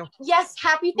Thanksgiving too. Yes.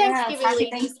 Happy Thanksgiving,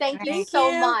 ladies. Thank you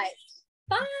so much.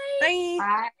 Bye.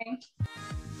 Bye. Bye.